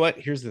fun. You know what?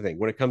 Here's the thing.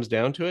 When it comes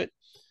down to it,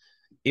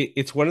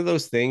 it's one of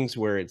those things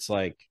where it's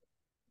like,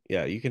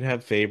 yeah, you can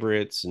have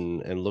favorites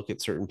and look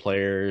at certain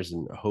players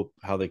and hope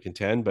how they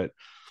contend, but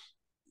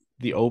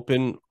the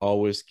Open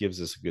always gives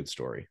us a good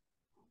story.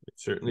 It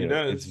certainly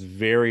does. It's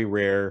very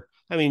rare.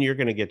 I mean, you're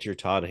going to get your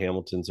Todd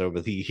Hamiltons over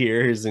the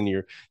years and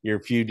your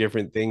few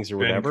different things or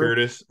whatever. Ben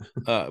Curtis.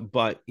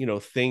 But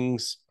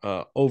things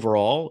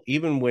overall,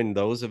 even when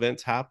those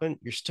events happen,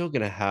 you're still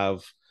going to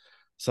have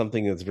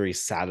something that's very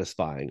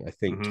satisfying, I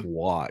think, to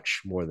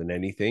watch more than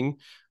anything.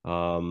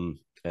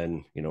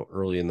 And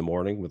early in the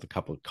morning with a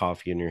cup of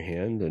coffee in your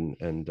hand,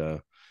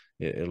 and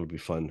it'll be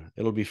fun.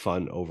 It'll be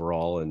fun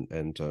overall,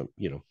 and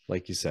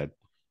like you said,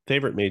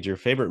 favorite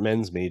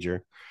men's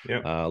major.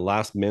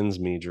 Last men's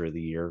major of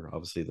the year.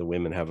 Obviously, the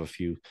women have a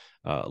few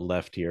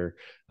left here,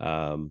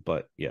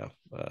 but yeah,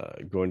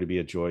 going to be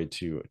a joy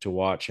to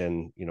watch.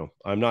 And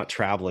I'm not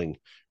traveling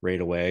right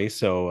away,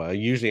 so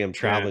usually I'm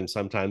traveling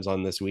sometimes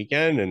on this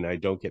weekend, and I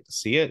don't get to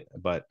see it.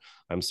 But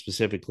I'm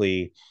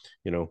specifically,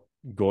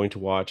 going to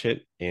watch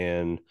it,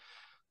 and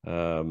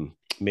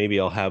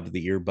maybe I'll have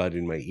the earbud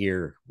in my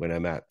ear when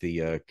I'm at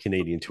the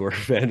Canadian Tour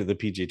event or the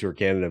PGA Tour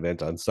Canada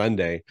event on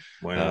Sunday.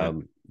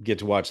 Get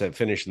to watch that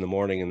finish in the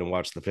morning and then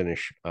watch the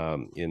finish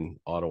in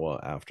Ottawa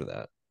after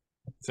that.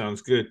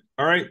 Sounds good.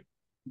 All right.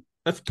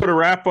 Let's put a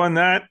wrap on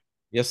that.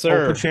 Yes,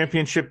 sir. Open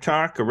Championship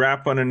talk, a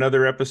wrap on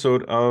another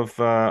episode of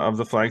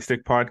the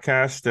Flagstick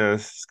podcast.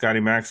 Scotty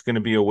Mac's going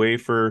to be away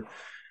for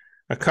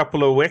a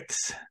couple of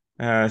weeks.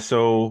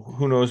 So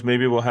who knows?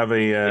 Maybe we'll have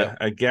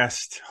a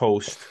guest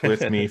host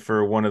with me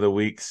for one of the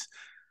weeks.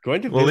 We'll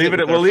leave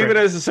it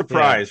as a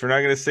surprise. Yeah. We're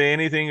not going to say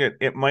anything.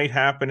 It might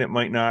happen, it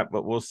might not,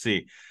 but we'll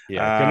see.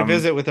 Yeah, going to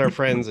visit with our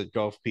friends at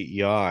Golf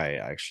PEI,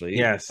 actually.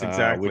 Yes,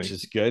 exactly. Which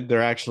is good.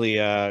 They're actually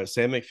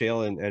Sam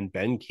McPhail and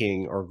Ben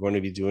King are going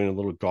to be doing a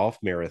little golf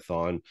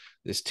marathon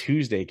this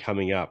Tuesday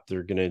coming up.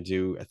 They're going to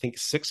do, I think,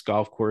 6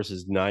 golf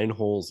courses, 9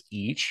 holes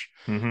each.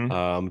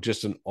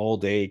 Just an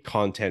all-day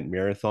content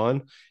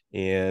marathon.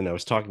 And I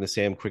was talking to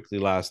Sam quickly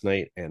last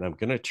night, and I'm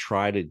going to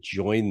try to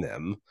join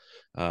them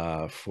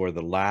for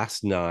the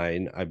last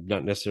 9. I'm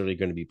not necessarily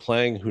going to be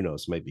playing. Who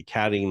knows? Might be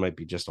caddying, might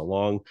be just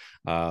along.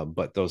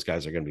 But those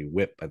guys are going to be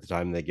whipped by the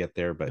time they get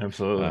there. But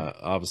absolutely,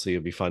 obviously,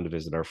 it'll be fun to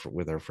visit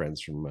with our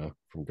friends from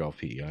Golf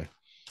PEI.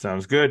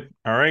 Sounds good.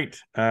 All right,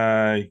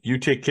 you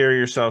take care of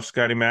yourself,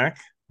 Scotty Mac.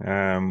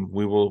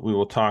 We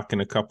will talk in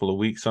a couple of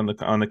weeks on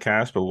the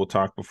cast, but we'll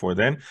talk before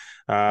then.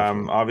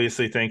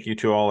 Obviously, thank you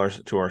to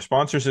our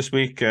sponsors this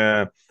week.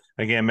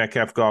 Again,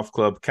 Metcalfe Golf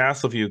Club,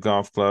 Castleview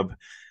Golf Club,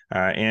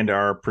 and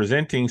our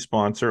presenting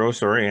sponsor,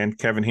 and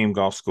Kevin Haime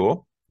Golf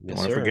School. Yes, I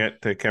want to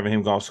forget the Kevin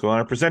Haime Golf School. And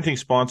our presenting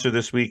sponsor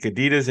this week,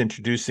 Adidas,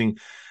 introducing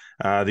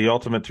the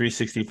Ultimate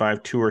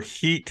 365 Tour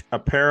Heat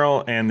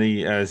apparel and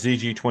the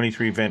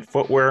ZG23 Vent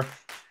footwear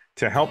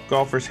to help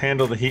golfers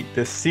handle the heat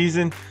this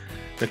season.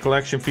 The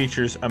collection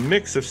features a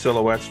mix of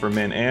silhouettes for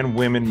men and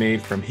women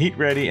made from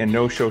heat-ready and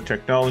no-show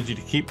technology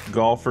to keep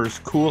golfers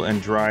cool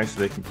and dry so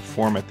they can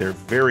perform at their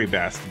very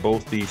best.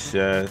 Both these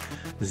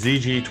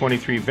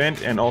ZG23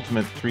 Vent and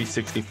Ultimate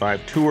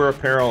 365 Tour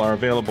apparel are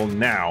available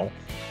now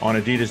on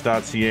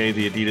adidas.ca,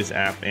 the Adidas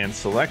app, and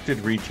selected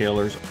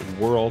retailers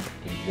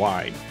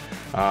worldwide.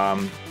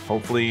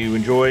 Hopefully you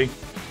enjoy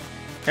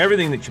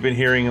everything that you've been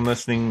hearing and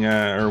listening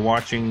or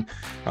watching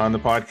on the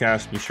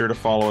podcast. Be sure to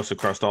follow us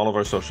across all of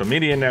our social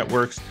media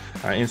networks,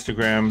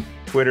 Instagram,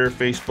 Twitter,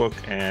 Facebook,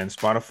 and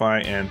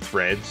Spotify and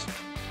Threads.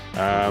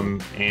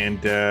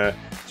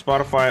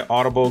 Spotify,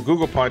 Audible,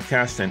 Google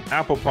Podcasts, and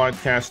Apple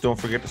Podcasts. Don't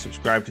forget to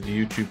subscribe to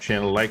the YouTube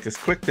channel. Like us,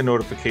 click the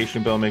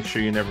notification bell. Make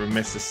sure you never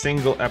miss a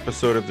single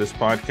episode of this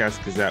podcast,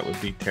 because that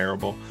would be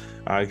terrible.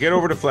 Get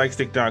over to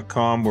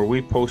flagstick.com, where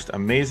we post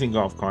amazing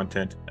golf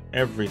content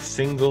every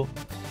single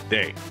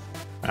day.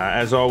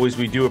 As always,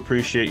 we do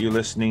appreciate you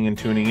listening and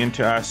tuning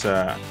into us.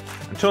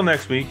 Until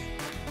next week,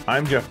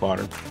 I'm Jeff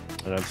Potter.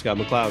 And I'm Scott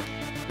McLeod.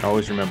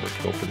 Always remember,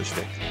 go for the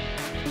stick.